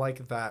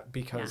like that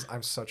because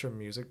I'm such a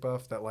music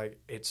buff that like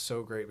it's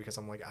so great because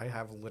I'm like I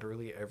have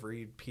literally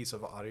every piece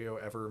of audio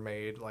ever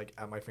made like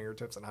at my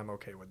fingertips and I'm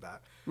okay with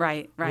that.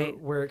 Right.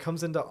 Where it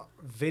comes into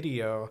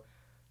video,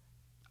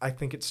 I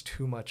think it's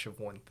too much of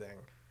one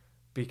thing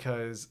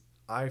because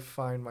I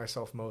find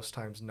myself most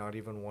times not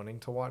even wanting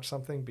to watch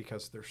something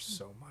because there's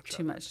so much.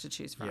 Too much to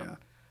choose from. Yeah.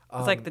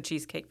 It's like the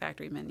Cheesecake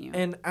Factory menu.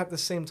 And at the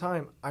same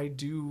time, I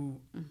do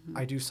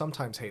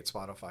sometimes hate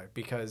Spotify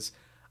because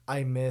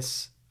I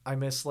miss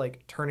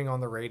like turning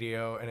on the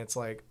radio and it's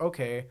like,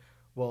 okay,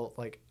 well,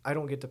 like I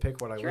don't get to pick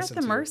what I listen to. You're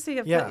at the mercy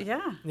of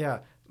Yeah.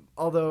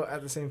 Although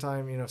at the same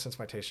time, since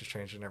my taste has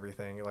changed and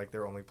everything, like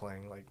they're only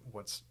playing like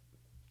what's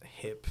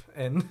hip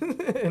and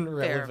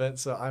relevant.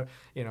 So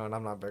and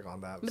I'm not big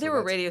on that. But there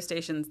were radio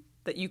stations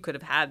that you could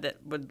have had that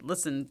would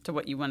listen to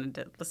what you wanted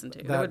to listen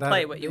to. That would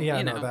play what you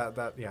know.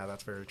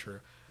 That's very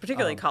true.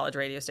 Particularly college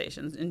radio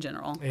stations in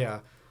general.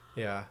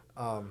 Yeah.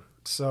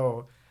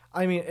 So,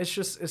 I mean, it's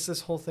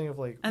this whole thing of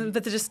like...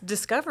 But the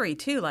discovery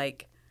too,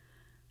 like,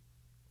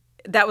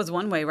 that was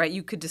one way, right?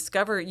 You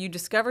discovered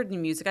new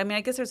music. I mean,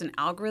 I guess there's an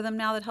algorithm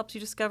now that helps you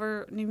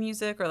discover new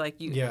music or like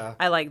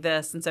I like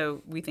this and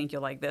so we think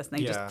you'll like this and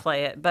they just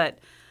play it. But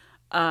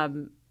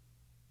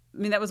I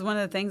mean, that was one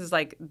of the things is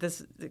like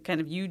this kind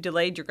of you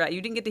delayed you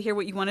didn't get to hear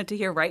what you wanted to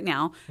hear right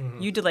now.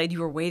 Mm-hmm. You delayed, you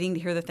were waiting to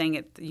hear the thing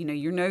at, you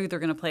know they're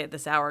going to play it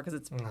this hour because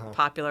it's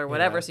popular or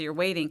whatever. Yeah. So you're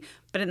waiting.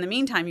 But in the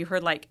meantime, you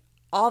heard like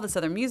all this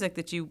other music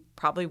that you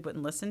probably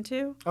wouldn't listen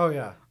to Oh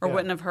yeah. or yeah.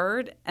 wouldn't have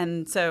heard.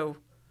 And so,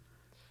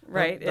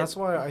 right. That's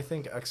why I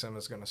think XM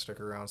is going to stick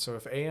around. So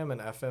if AM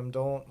and FM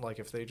don't, like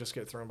if they just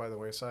get thrown by the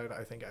wayside,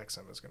 I think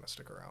XM is going to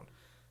stick around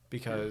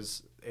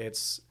because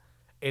it's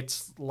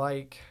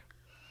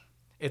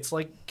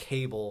like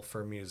cable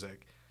for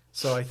music.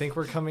 So I think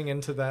we're coming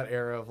into that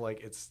era of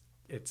like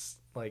it's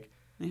like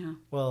Yeah.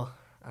 well,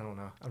 I don't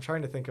know. I'm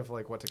trying to think of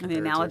like what to The compare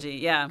analogy,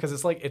 yeah. because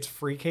it's like it's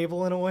free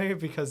cable in a way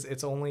because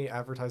it's only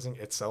advertising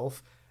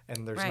itself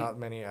and there's Right. not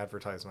many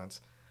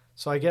advertisements.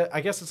 So I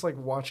guess it's like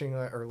watching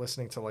or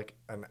listening to like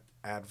an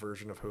ad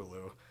version of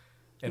Hulu.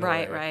 In a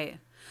Right, way. right.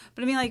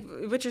 But I mean, like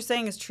what you're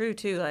saying is true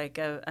too. Like,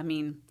 I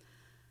mean,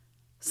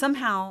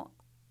 somehow,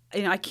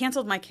 I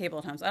canceled my cable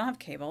at home. So I don't have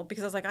cable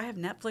because I was like, I have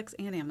Netflix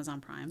and Amazon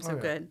Prime, so Oh,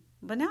 yeah. good.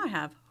 But now I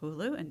have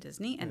Hulu and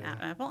Disney and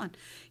Apple and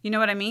you know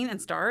what I mean,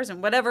 and Stars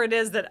and whatever it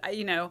is that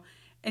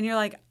and you're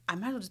like, I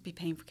might as well just be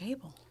paying for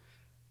cable.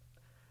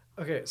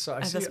 Okay, so I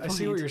At see this what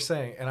point. you're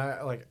saying, and I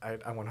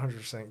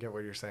 100% get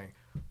what you're saying.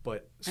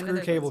 But I know screw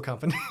that cable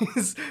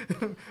companies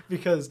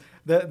because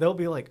they'll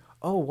be like,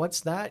 "Oh,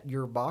 what's that?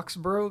 Your box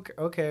broke?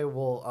 Okay,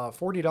 well,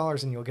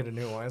 $40 and you'll get a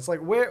new one." It's like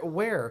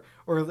where?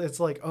 Or it's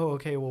like, "Oh,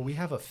 okay, well, we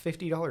have a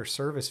 $50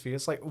 service fee."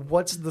 It's like,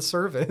 what's the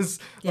service?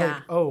 Yeah.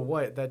 Like, oh,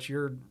 what? That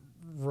you're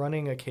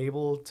running a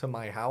cable to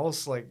my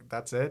house? Like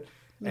that's it?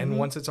 Mm-hmm. And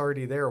once it's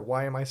already there,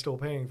 why am I still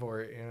paying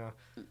for it?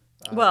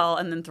 Well,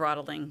 and then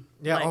throttling.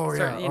 Yeah. like, Oh,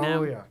 certain- yeah.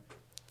 Oh, yeah.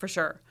 for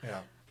sure. Yeah.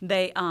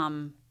 They I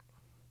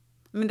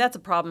mean that's a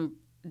problem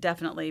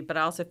definitely, but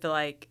I also feel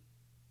like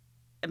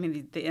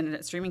the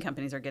internet streaming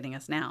companies are getting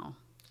us now.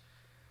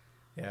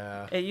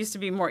 Yeah. It used to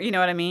be more, you know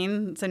what I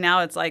mean? So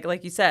now it's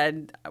like you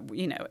said,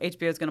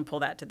 HBO is going to pull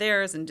that to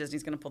theirs and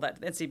Disney's going to pull that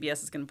and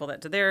CBS is going to pull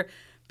that to their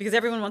because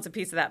everyone wants a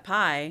piece of that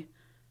pie.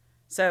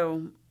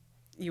 So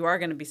you are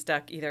going to be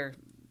stuck either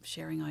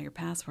sharing all your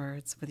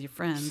passwords with your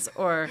friends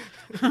or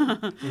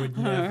Would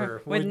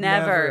never. would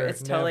never.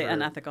 It's totally never.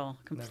 unethical,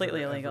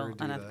 completely Never, illegal, ever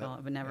do unethical. that.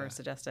 I would never Yeah.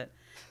 suggest it.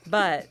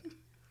 But,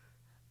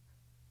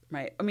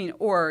 right. I mean,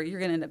 or you're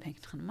going to end up paying a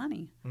ton of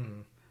money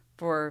Mhm.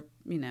 for,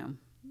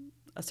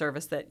 a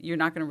service that you're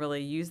not going to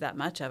really use that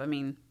much of. I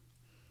mean,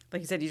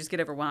 like you said, you just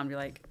get overwhelmed. You're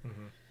like,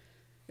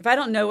 if I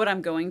don't know what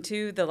I'm going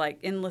to, the like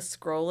endless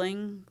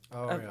scrolling,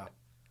 Oh of- yeah.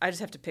 I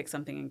just have to pick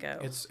something and go.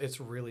 It's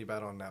really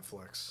bad on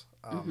Netflix.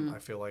 I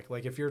feel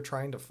like if you're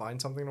trying to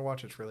find something to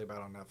watch, it's really bad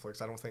on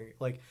Netflix. I don't think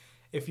like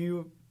if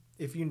you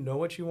know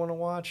what you want to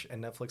watch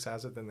and Netflix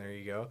has it, then there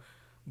you go.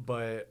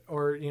 But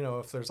or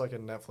if there's like a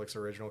Netflix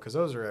original because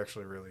those are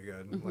actually really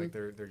good. Like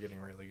they're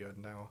getting really good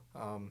now.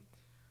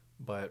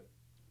 But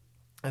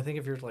I think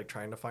if you're like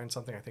trying to find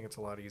something, I think it's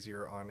a lot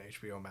easier on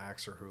HBO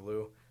Max or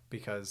Hulu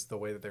because the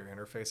way that their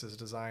interface is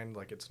designed,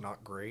 like it's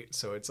not great.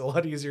 So it's a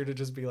lot easier to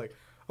just be like,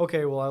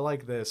 okay, well I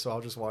like this, so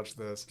I'll just watch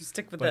this.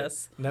 Stick with But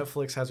this.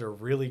 Netflix has a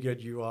really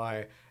good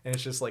UI, and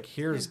it's just like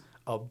here's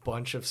a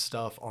bunch of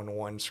stuff on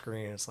one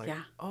screen. It's like,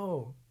 Yeah.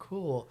 oh,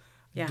 cool.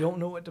 Yeah. Don't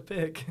know what to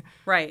pick.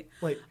 Right.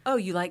 Like, Oh,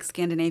 you like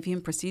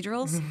Scandinavian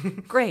procedurals?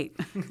 Great.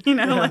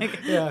 like,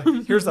 yeah,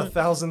 here's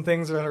 1,000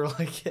 things that are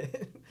like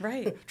it.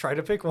 right. Try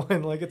to pick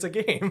one like it's a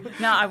game.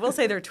 Now, I will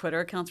say their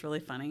Twitter account's really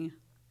funny.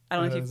 I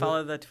don't know if you Is it?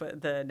 follow the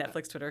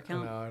Netflix Twitter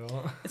account. No, I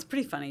don't. It's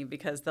pretty funny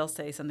because they'll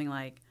say something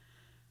like,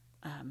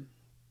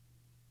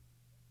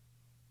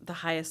 the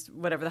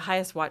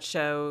highest watch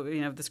show,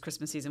 this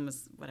Christmas season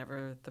was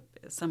whatever,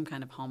 some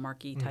kind of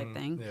Hallmarky type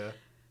thing. Yeah.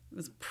 It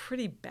was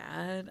pretty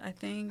bad, I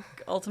think,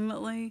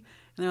 ultimately. And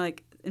they're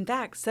like, in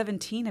fact,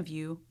 17 of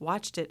you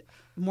watched it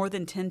more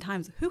than 10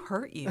 times. Who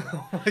hurt you?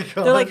 Oh my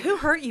God. They're like, who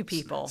hurt you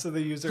people? So they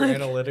use their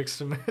analytics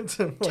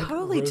to like,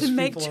 Totally, to roast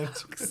make people on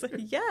jokes. Twitter.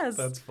 Yes.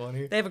 That's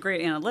funny. They have a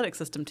great analytics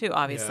system too,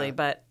 obviously, Yeah.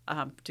 but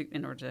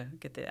in order to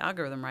get the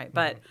algorithm right.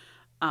 But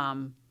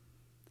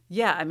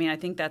yeah, I mean, I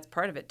think that's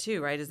part of it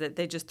too, right? Is that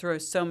they just throw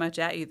so much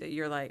at you that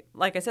you're like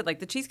I said, like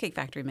the Cheesecake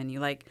Factory menu,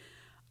 like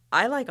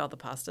I like all the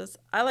pastas,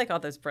 I like all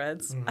those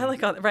breads, I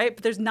like all right,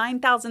 but there's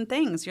 9,000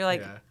 things. You're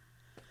like, Yeah.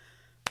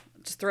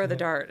 just throw the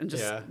dart and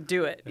just Yeah.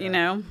 do it,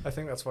 Yeah. I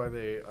think that's why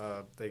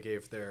they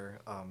gave their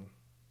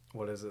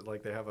what is it,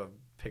 like they have a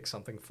pick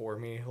something for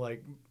me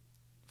like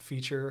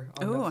feature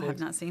on Oh, Netflix. I have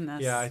not seen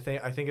this. Yeah, I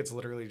think it's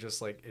literally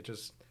just like it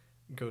just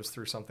goes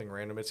through something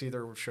random. It's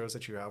either shows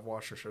that you have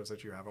watched or shows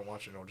that you haven't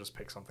watched, and it'll just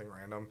pick something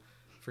random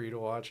for you to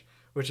watch,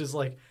 which is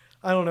like,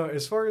 I don't know,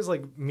 as far as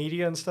like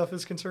media and stuff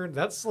is concerned,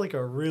 that's like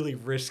a really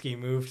risky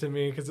move to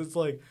me because it's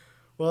like,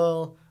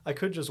 well, I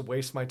could just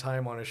waste my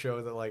time on a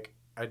show that like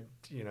I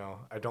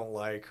don't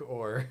like,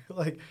 or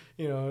like,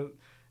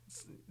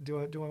 do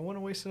I want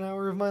to waste an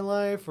hour of my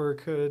life, or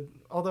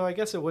although I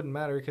guess it wouldn't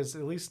matter because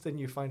at least then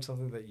you find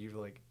something that you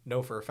like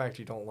know for a fact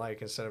you don't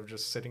like instead of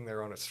just sitting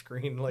there on a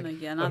screen like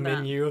Yeah, a not that.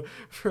 menu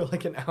for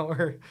like an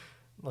hour,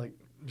 like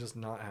just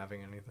not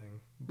having anything.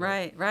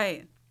 But,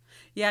 Right.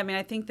 Yeah, I mean,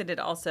 I think that it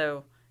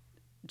also,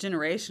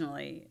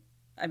 generationally,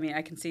 I mean,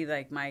 I can see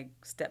like my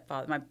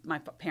stepfather, my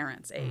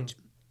parents' age,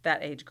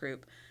 that age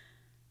group.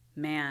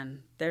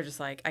 Man, they're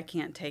just like, I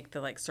can't take the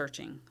like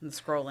searching and the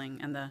scrolling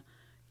and the,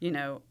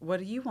 what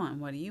do you want?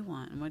 What do you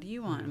want? And what do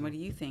you want? And what do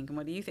you think? And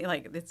what do you think?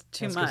 Like, it's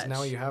too much.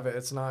 Now you have it.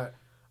 It's not,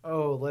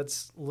 oh,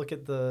 let's look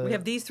at the... We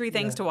have these 3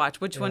 things to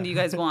watch. Which one do you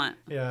guys want?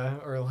 Yeah,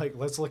 or like,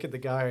 let's look at the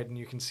guide and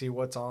you can see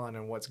what's on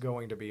and what's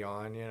going to be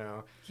on,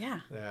 Yeah.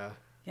 Yeah.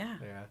 Yeah.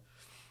 Yeah.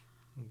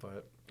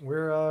 But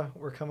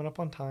we're coming up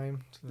on time.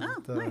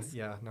 Nice.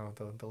 Yeah, no,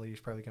 the lady's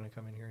probably going to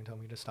come in here and tell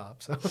me to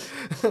stop. So,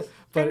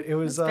 but it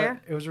was a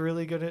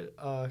really good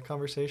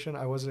conversation.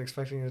 I wasn't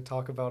expecting to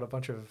talk about a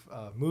bunch of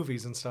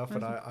movies and stuff,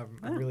 but I'm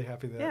really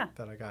happy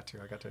that I got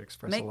to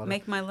express a lot.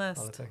 Make my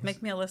list.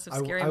 Make me a list of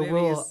scary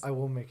movies. I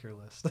will make your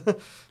list.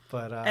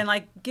 But and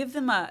like give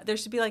them there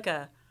should be like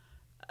a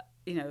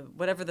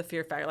whatever the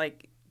fear factor,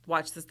 like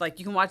watch this, like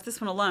you can watch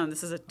this one alone.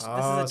 This is a 2.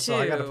 So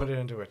I got to put it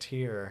into a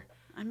tier.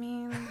 I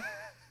mean,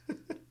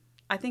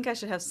 I think I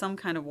should have some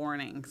kind of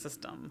warning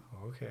system.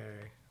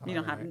 Okay. You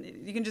don't have.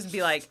 You can just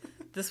be like,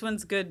 this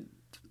one's good.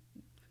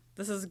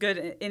 This is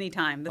good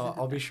anytime.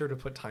 I'll be sure to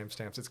put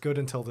timestamps. It's good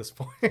until this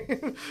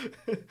point.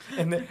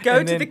 and then,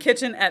 Go to the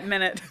kitchen at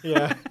minute.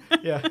 Yeah.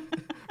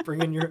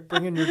 Bring in your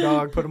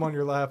dog. Put him on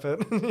your lap.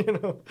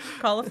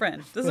 Call a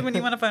friend. This is when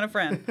you want to phone a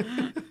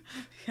friend.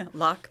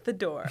 Lock the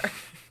door.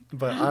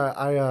 But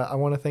I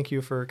want to thank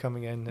you for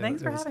coming in.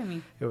 Thanks for having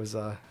me. It was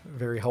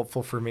very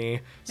helpful for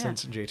me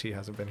since JT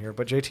hasn't been here.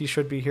 But JT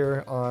should be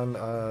here on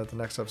the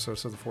next episode,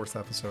 so the 4th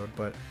episode.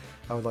 But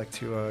I would like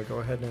to go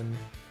ahead and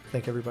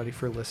thank everybody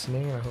for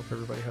listening. I hope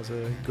everybody has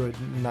a good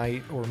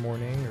night or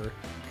morning or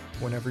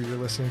whenever you're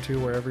listening to,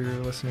 wherever you're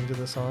listening to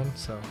this on.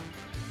 So,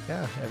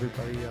 yeah,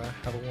 everybody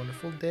have a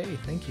wonderful day.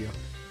 Thank you.